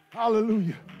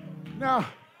 Hallelujah. Now,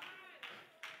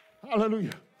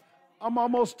 hallelujah. I'm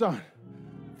almost done.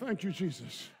 Thank you,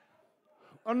 Jesus.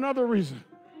 Another reason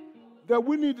that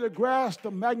we need to grasp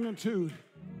the magnitude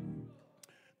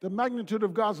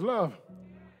of God's love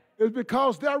is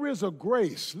because there is a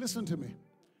grace. Listen to me.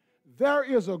 There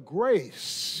is a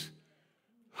grace,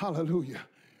 hallelujah,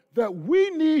 that we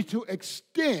need to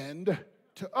extend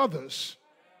to others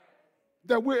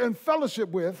that we're in fellowship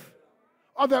with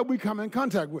or that we come in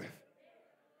contact with.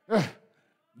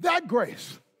 That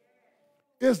grace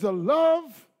is to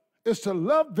love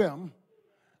them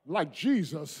like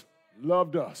Jesus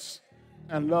loved us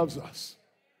and loves us.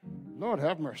 Lord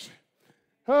have mercy.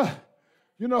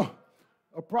 You know,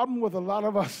 a problem with a lot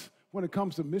of us when it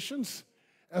comes to missions,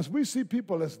 as we see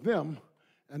people as them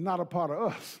and not a part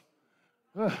of us.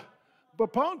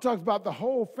 But Paul talks about the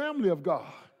whole family of God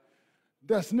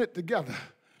that's knit together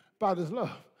by this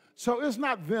love. So it's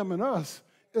not them and us,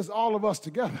 it's all of us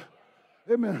together.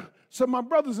 Amen. So my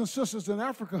brothers and sisters in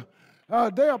Africa,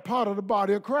 they are part of the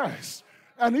body of Christ.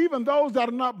 And even those that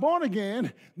are not born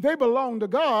again, they belong to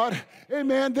God.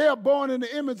 Amen. They are born in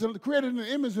the image and created in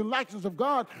the image and likeness of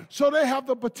God, so they have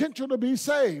the potential to be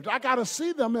saved. I got to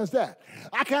see them as that.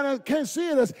 I can't see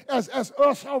it as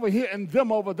us over here and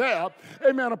them over there.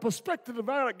 Amen. A perspective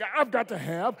that I've got to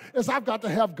have is I've got to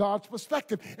have God's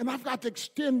perspective, and I've got to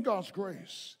extend God's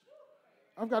grace.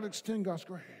 I've got to extend God's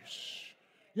grace.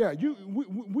 Yeah,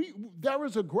 there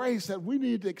is a grace that we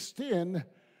need to extend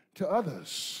to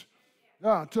others.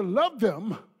 To love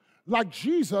them like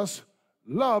Jesus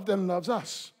loved and loves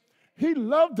us. He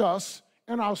loved us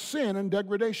in our sin and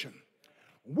degradation.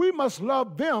 We must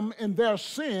love them in their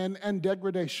sin and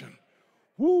degradation.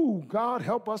 Woo, God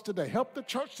help us today. Help the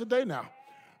church today now.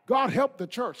 God help the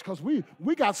church, because we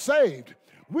got saved.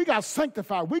 We got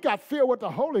sanctified. We got filled with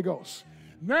the Holy Ghost.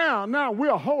 Now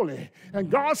we're holy.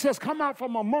 And God says, come out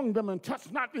from among them and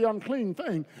touch not the unclean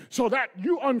thing, so that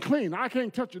you unclean. I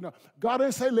can't touch you now. God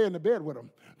didn't say lay in the bed with them.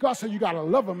 God said you got to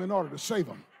love them in order to save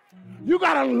them. You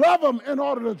got to love them in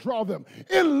order to draw them.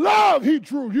 In love, he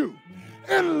drew you.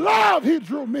 In love, he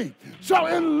drew me. So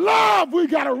in love, we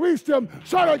got to reach them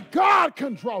so that God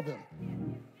can draw them.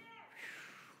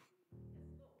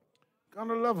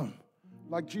 Gonna love them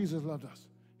like Jesus loved us.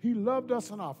 He loved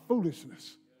us in our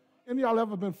foolishness. Any of y'all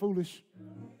ever been foolish?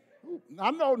 I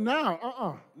know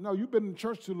now, No, you've been in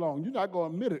church too long. You're not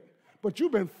going to admit it, but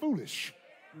you've been foolish.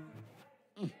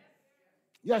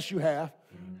 Yes, you have.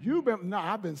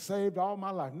 I've been saved all my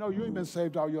life. No, you ain't been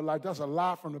saved all your life. That's a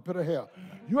lie from the pit of hell.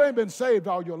 You ain't been saved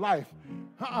all your life.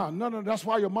 No, that's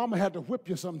why your mama had to whip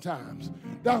you sometimes.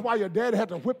 That's why your dad had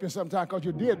to whip you sometimes, because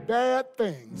you did bad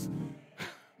things.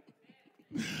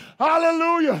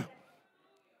 Hallelujah.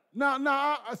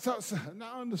 Now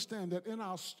understand that in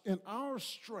our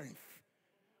strength,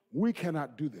 we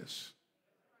cannot do this.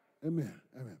 Amen.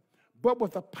 But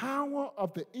with the power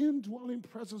of the indwelling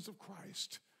presence of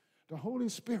Christ, the Holy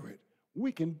Spirit,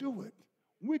 we can do it.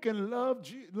 We can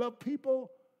love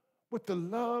people with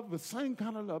the same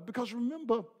kind of love. Because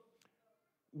remember,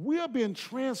 we are being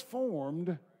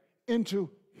transformed into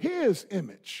His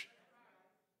image.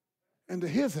 Into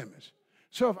His image.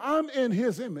 So if I'm in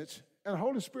His image, and the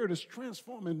Holy Spirit is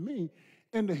transforming me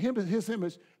into His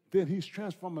image, then He's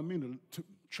transforming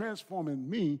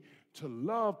me to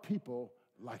love people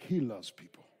like He loves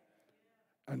people,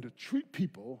 and to treat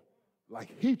people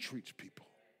like He treats people.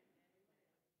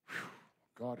 Whew.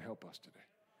 God help us today.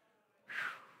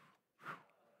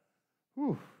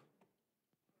 Whew.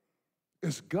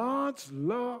 It's God's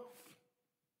love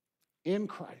in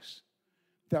Christ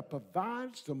that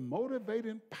provides the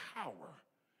motivating power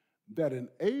that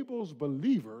enables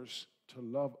believers to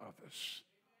love others.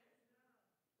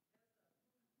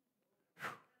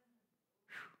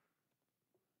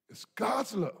 It's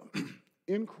God's love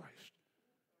in Christ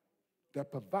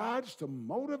that provides the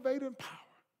motivating power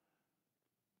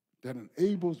that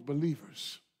enables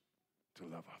believers to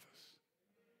love others.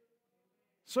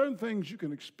 Certain things you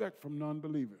can expect from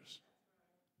non-believers,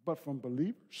 but from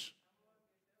believers,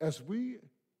 as we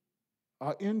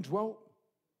are indwelt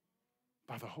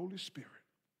by the Holy Spirit,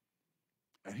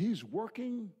 and He's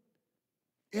working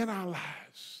in our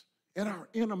lives, in our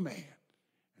inner man,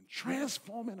 and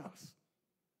transforming us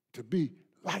to be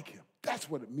like Him. That's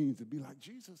what it means to be like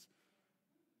Jesus.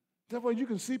 Therefore, you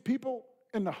can see people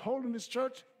in the holiness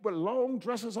church with long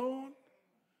dresses on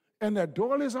and their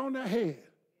doilies on their head,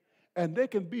 and they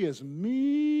can be as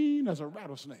mean as a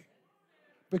rattlesnake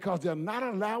because they're not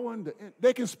allowing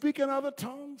they can speak in other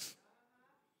tongues.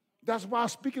 That's why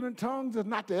speaking in tongues is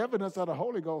not the evidence of the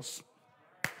Holy Ghost.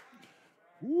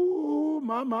 Ooh,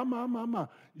 my.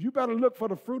 You better look for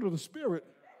the fruit of the Spirit.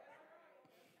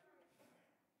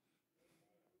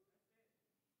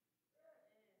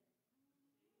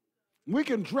 We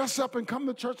can dress up and come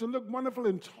to church and look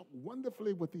wonderfully and talk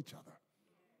wonderfully with each other.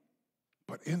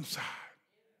 But inside,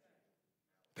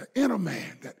 the inner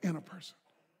man, that inner person.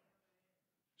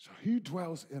 So He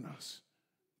dwells in us,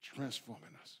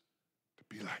 transforming us to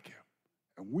be like Him.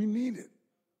 And we need it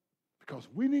because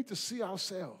we need to see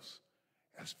ourselves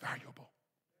as valuable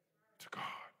to God,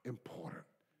 important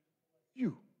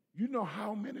know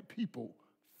how many people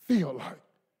feel like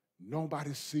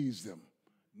nobody sees them,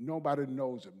 nobody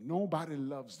knows them, nobody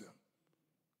loves them?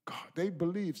 God, they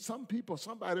believe. Some people,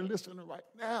 somebody listening right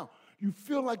now, you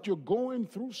feel like you're going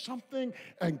through something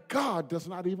and God does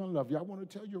not even love you. I want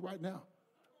to tell you right now,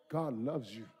 God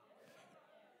loves you.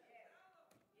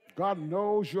 God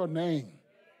knows your name.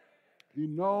 He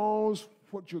knows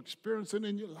what you're experiencing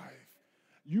in your life.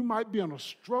 You might be in a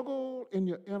struggle in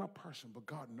your inner person, but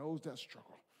God knows that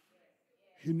struggle.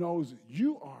 He knows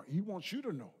you are. He wants you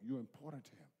to know you're important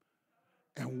to him.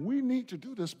 And we need to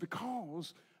do this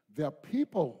because there are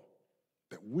people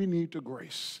that we need to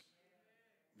grace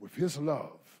with his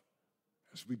love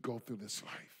as we go through this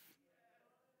life.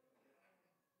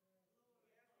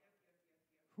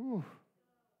 Whew.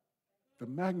 The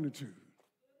magnitude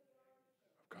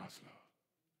of God's love.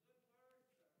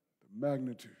 The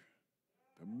magnitude.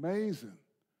 The amazing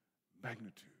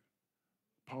magnitude.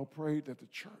 Paul prayed that the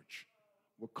church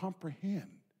will comprehend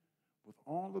with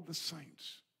all of the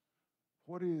saints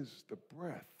what is the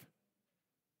breadth,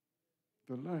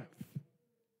 the length,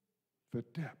 the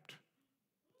depth,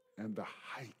 and the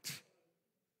height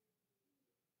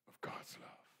of God's love.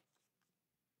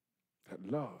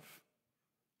 That love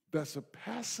that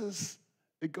surpasses,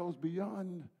 it goes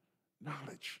beyond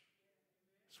knowledge.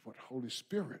 It's what Holy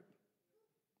Spirit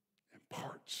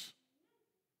imparts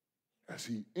as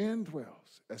he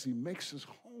indwells, as he makes his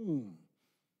home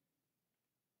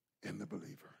in the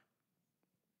believer.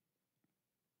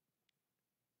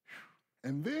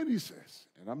 And then he says,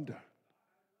 and I'm done,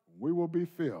 we will be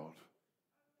filled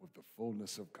with the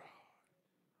fullness of God.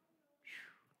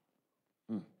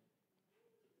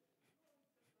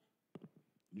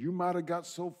 You might have got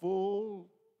so full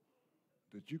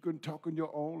that you couldn't talk in your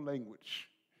own language.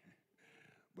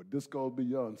 But this goes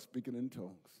beyond speaking in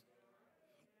tongues.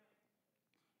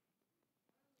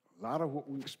 A lot of what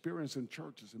we experience in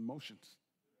church is emotions.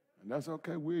 And that's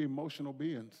okay. We're emotional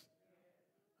beings.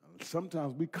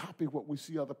 Sometimes we copy what we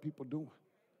see other people doing.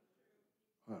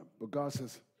 But God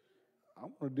says, I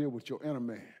want to deal with your inner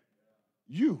man.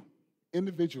 You,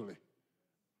 individually.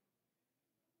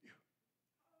 You.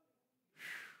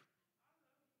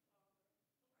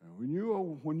 And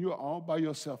when you're all by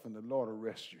yourself and the Lord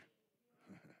arrests you,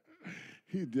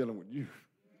 he's dealing with you.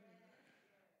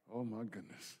 Oh, my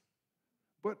goodness.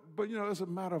 But it's a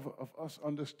matter of us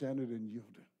understanding and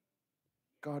yielding.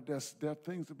 God, there are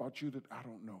things about you that I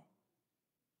don't know.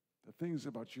 There are things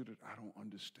about you that I don't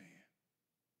understand.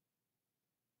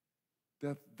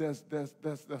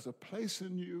 There's a place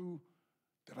in you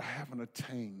that I haven't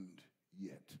attained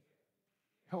yet.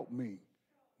 Help me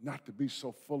not to be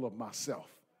so full of myself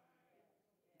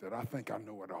that I think I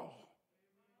know it all.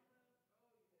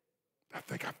 I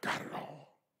think I've got it all.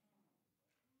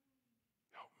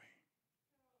 Help me. Help me.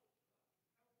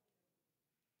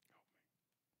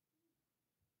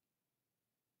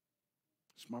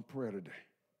 It's my prayer today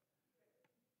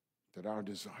that our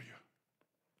desire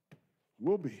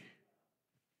will be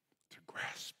to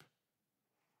grasp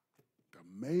the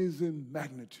amazing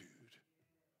magnitude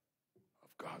of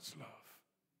God's love.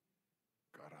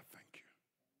 God, I thank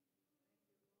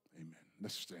you. Amen.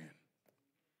 Let's stand.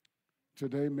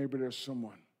 Today, maybe there's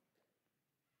someone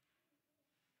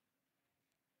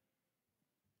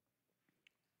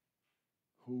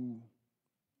who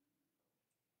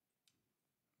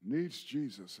needs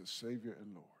Jesus as Savior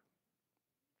and Lord.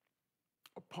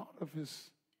 A part of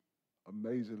his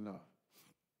amazing love,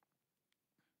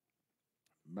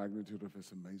 magnitude of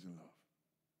his amazing love,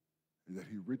 is that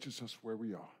he reaches us where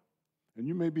we are. And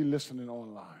you may be listening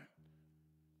online.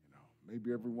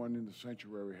 Maybe everyone in the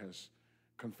sanctuary has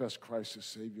confessed Christ as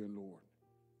Savior and Lord.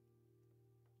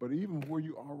 But even where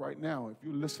you are right now, if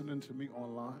you're listening to me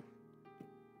online,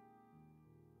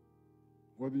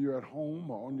 whether you're at home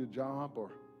or on your job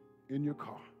or in your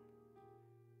car,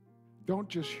 don't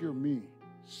just hear me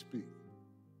speak.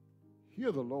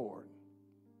 Hear the Lord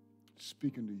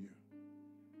speaking to you.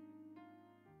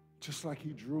 Just like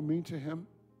he drew me to him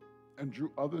and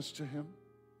drew others to him,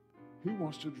 he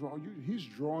wants to draw you. He's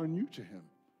drawing you to him.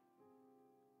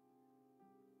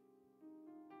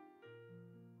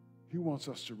 He wants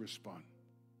us to respond.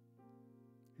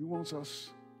 He wants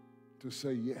us to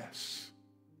say yes.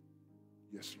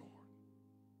 Yes, Lord.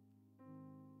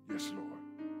 Yes, Lord.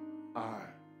 I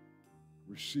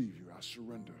receive you. I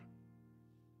surrender.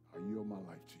 I yield my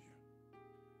life to you.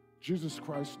 Jesus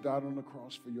Christ died on the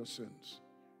cross for your sins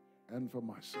and for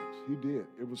my sins. He did.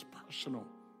 It was personal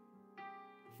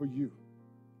for you.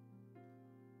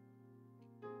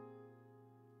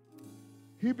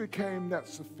 He became that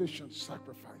sufficient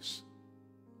sacrifice,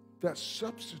 that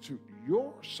substitute,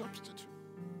 your substitute.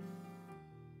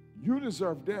 You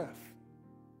deserve death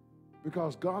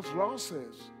because God's law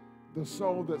says the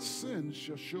soul that sins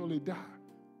shall surely die.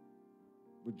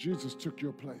 But Jesus took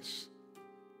your place,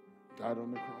 died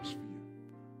on the cross for you.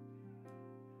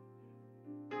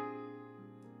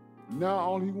 Now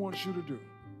all he wants you to do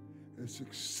is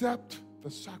accept the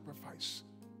sacrifice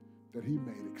that he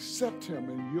made. Accept him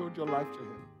and yield your life to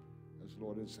him as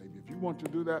Lord and Savior. If you want to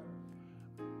do that,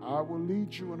 I will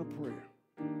lead you in a prayer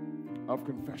of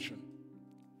confession.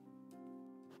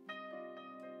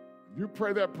 If you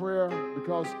pray that prayer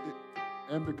because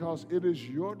it is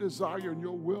your desire and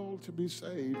your will to be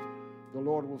saved, the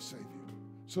Lord will save you.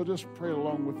 So just pray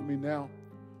along with me now.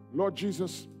 Lord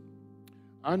Jesus,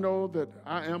 I know that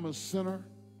I am a sinner.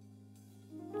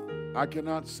 I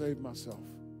cannot save myself.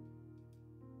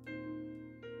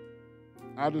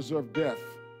 I deserve death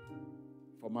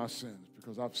for my sins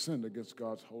because I've sinned against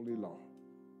God's holy law.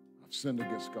 I've sinned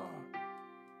against God.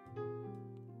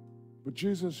 But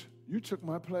Jesus, you took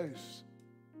my place.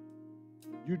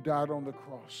 You died on the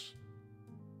cross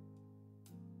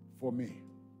for me.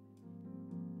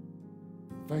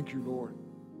 Thank you, Lord.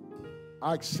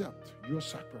 I accept your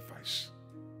sacrifice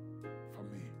for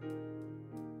me.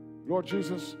 Lord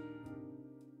Jesus,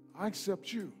 I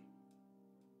accept you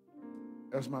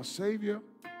as my Savior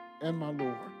and my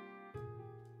Lord.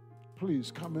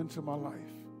 Please come into my life.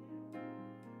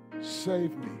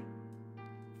 Save me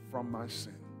from my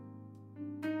sin.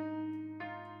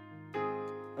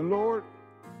 And Lord,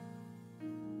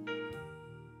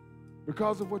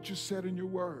 because of what you said in your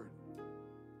word,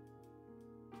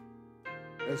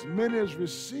 as many as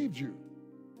received you,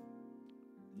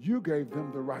 you gave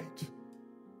them the right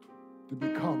to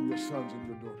become your sons and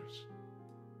your daughters.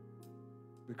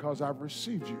 Because I've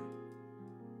received you,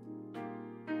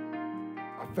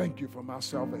 I thank you for my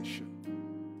salvation.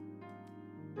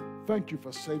 Thank you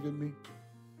for saving me.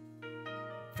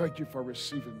 Thank you for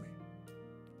receiving me.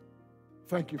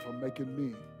 Thank you for making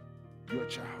me your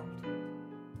child.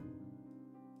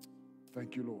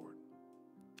 Thank you, Lord.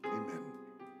 Amen.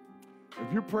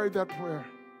 If you prayed that prayer,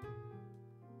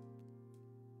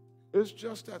 it's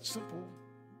just that simple,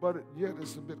 but yet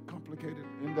it's a bit complicated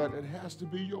in that it has to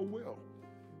be your will.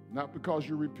 Not because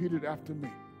you repeat it after me.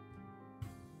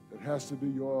 It has to be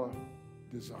your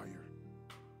desire.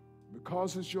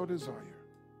 Because it's your desire,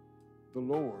 the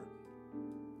Lord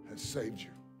has saved you.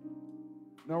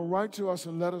 Now write to us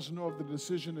and let us know of the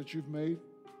decision that you've made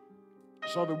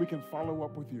so that we can follow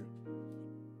up with you.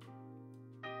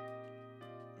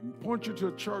 And point you to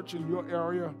a church in your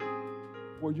area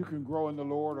where you can grow in the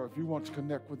Lord, or if you want to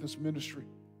connect with this ministry,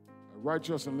 write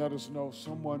to us and let us know.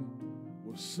 Someone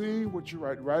will see what you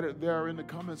write. Write it there in the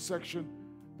comment section.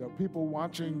 There are people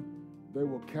watching. They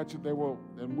will catch it.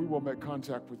 And we will make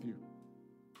contact with you.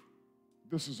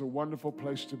 This is a wonderful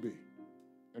place to be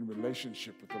in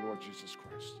relationship with the Lord Jesus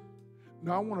Christ.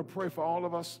 Now I want to pray for all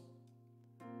of us.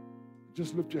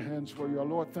 Just lift your hands where you are.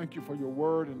 Lord, thank you for your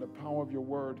word and the power of your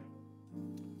word.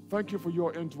 Thank you for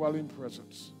your indwelling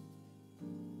presence.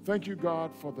 Thank you,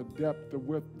 God, for the depth, the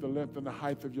width, the length, and the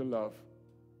height of your love.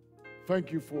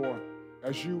 Thank you for,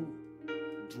 as you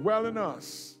dwell in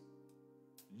us,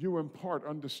 you impart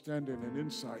understanding and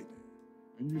insight,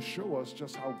 and you show us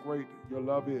just how great your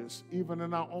love is, even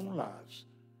in our own lives.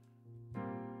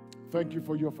 Thank you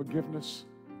for your forgiveness.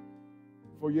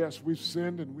 For yes, we've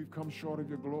sinned and we've come short of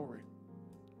your glory.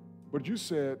 But you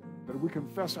said that if we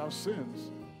confess our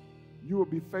sins, you will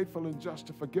be faithful and just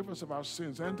to forgive us of our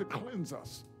sins and to cleanse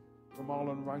us from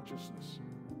all unrighteousness.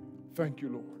 Thank you,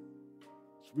 Lord.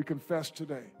 So we confess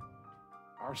today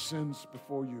our sins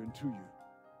before you and to you.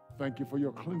 Thank you for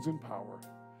your cleansing power.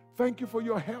 Thank you for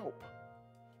your help.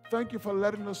 Thank you for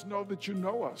letting us know that you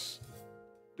know us.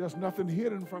 There's nothing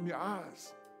hidden from your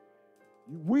eyes.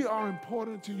 We are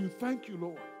important to you. Thank you,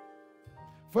 Lord,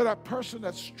 for that person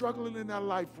that's struggling in their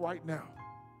life right now.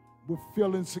 We're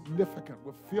feeling significant.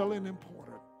 We're feeling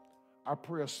important. I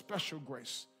pray a special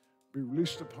grace be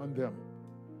released upon them,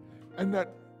 and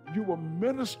that you will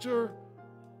minister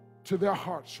to their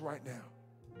hearts right now.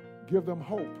 Give them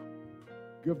hope.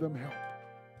 Give them help.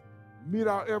 Meet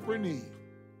our every need.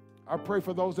 I pray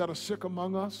for those that are sick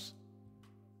among us.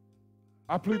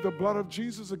 I plead the blood of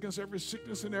Jesus against every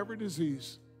sickness and every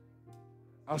disease.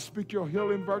 I speak your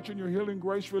healing virtue and your healing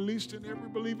grace released in every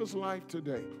believer's life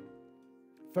today.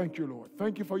 Thank you, Lord.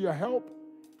 Thank you for your help.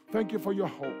 Thank you for your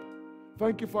hope.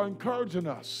 Thank you for encouraging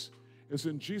us. It's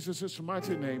in Jesus'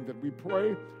 mighty name that we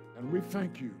pray and we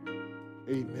thank you.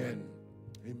 Amen.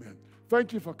 Amen.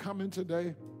 Thank you for coming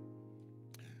today.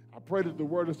 I pray that the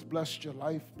word has blessed your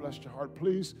life, blessed your heart.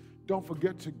 Please don't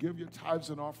forget to give your tithes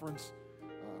and offerings,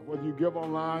 whether you give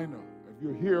online or if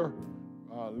you're here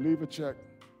leave a check,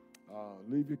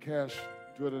 leave your cash,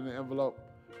 do it in an envelope.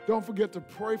 Don't forget to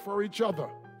pray for each other.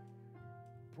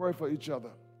 Pray for each other.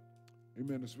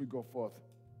 Amen, as we go forth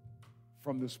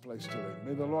from this place today.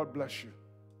 May the Lord bless you.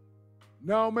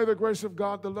 Now may the grace of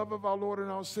God, the love of our Lord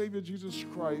and our Savior Jesus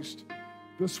Christ,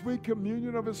 the sweet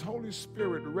communion of his Holy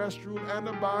Spirit rest, rule, and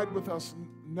abide with us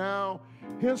now,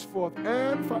 henceforth,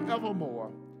 and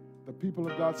forevermore. The people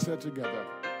of God said together,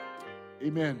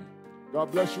 amen.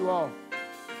 God bless you all.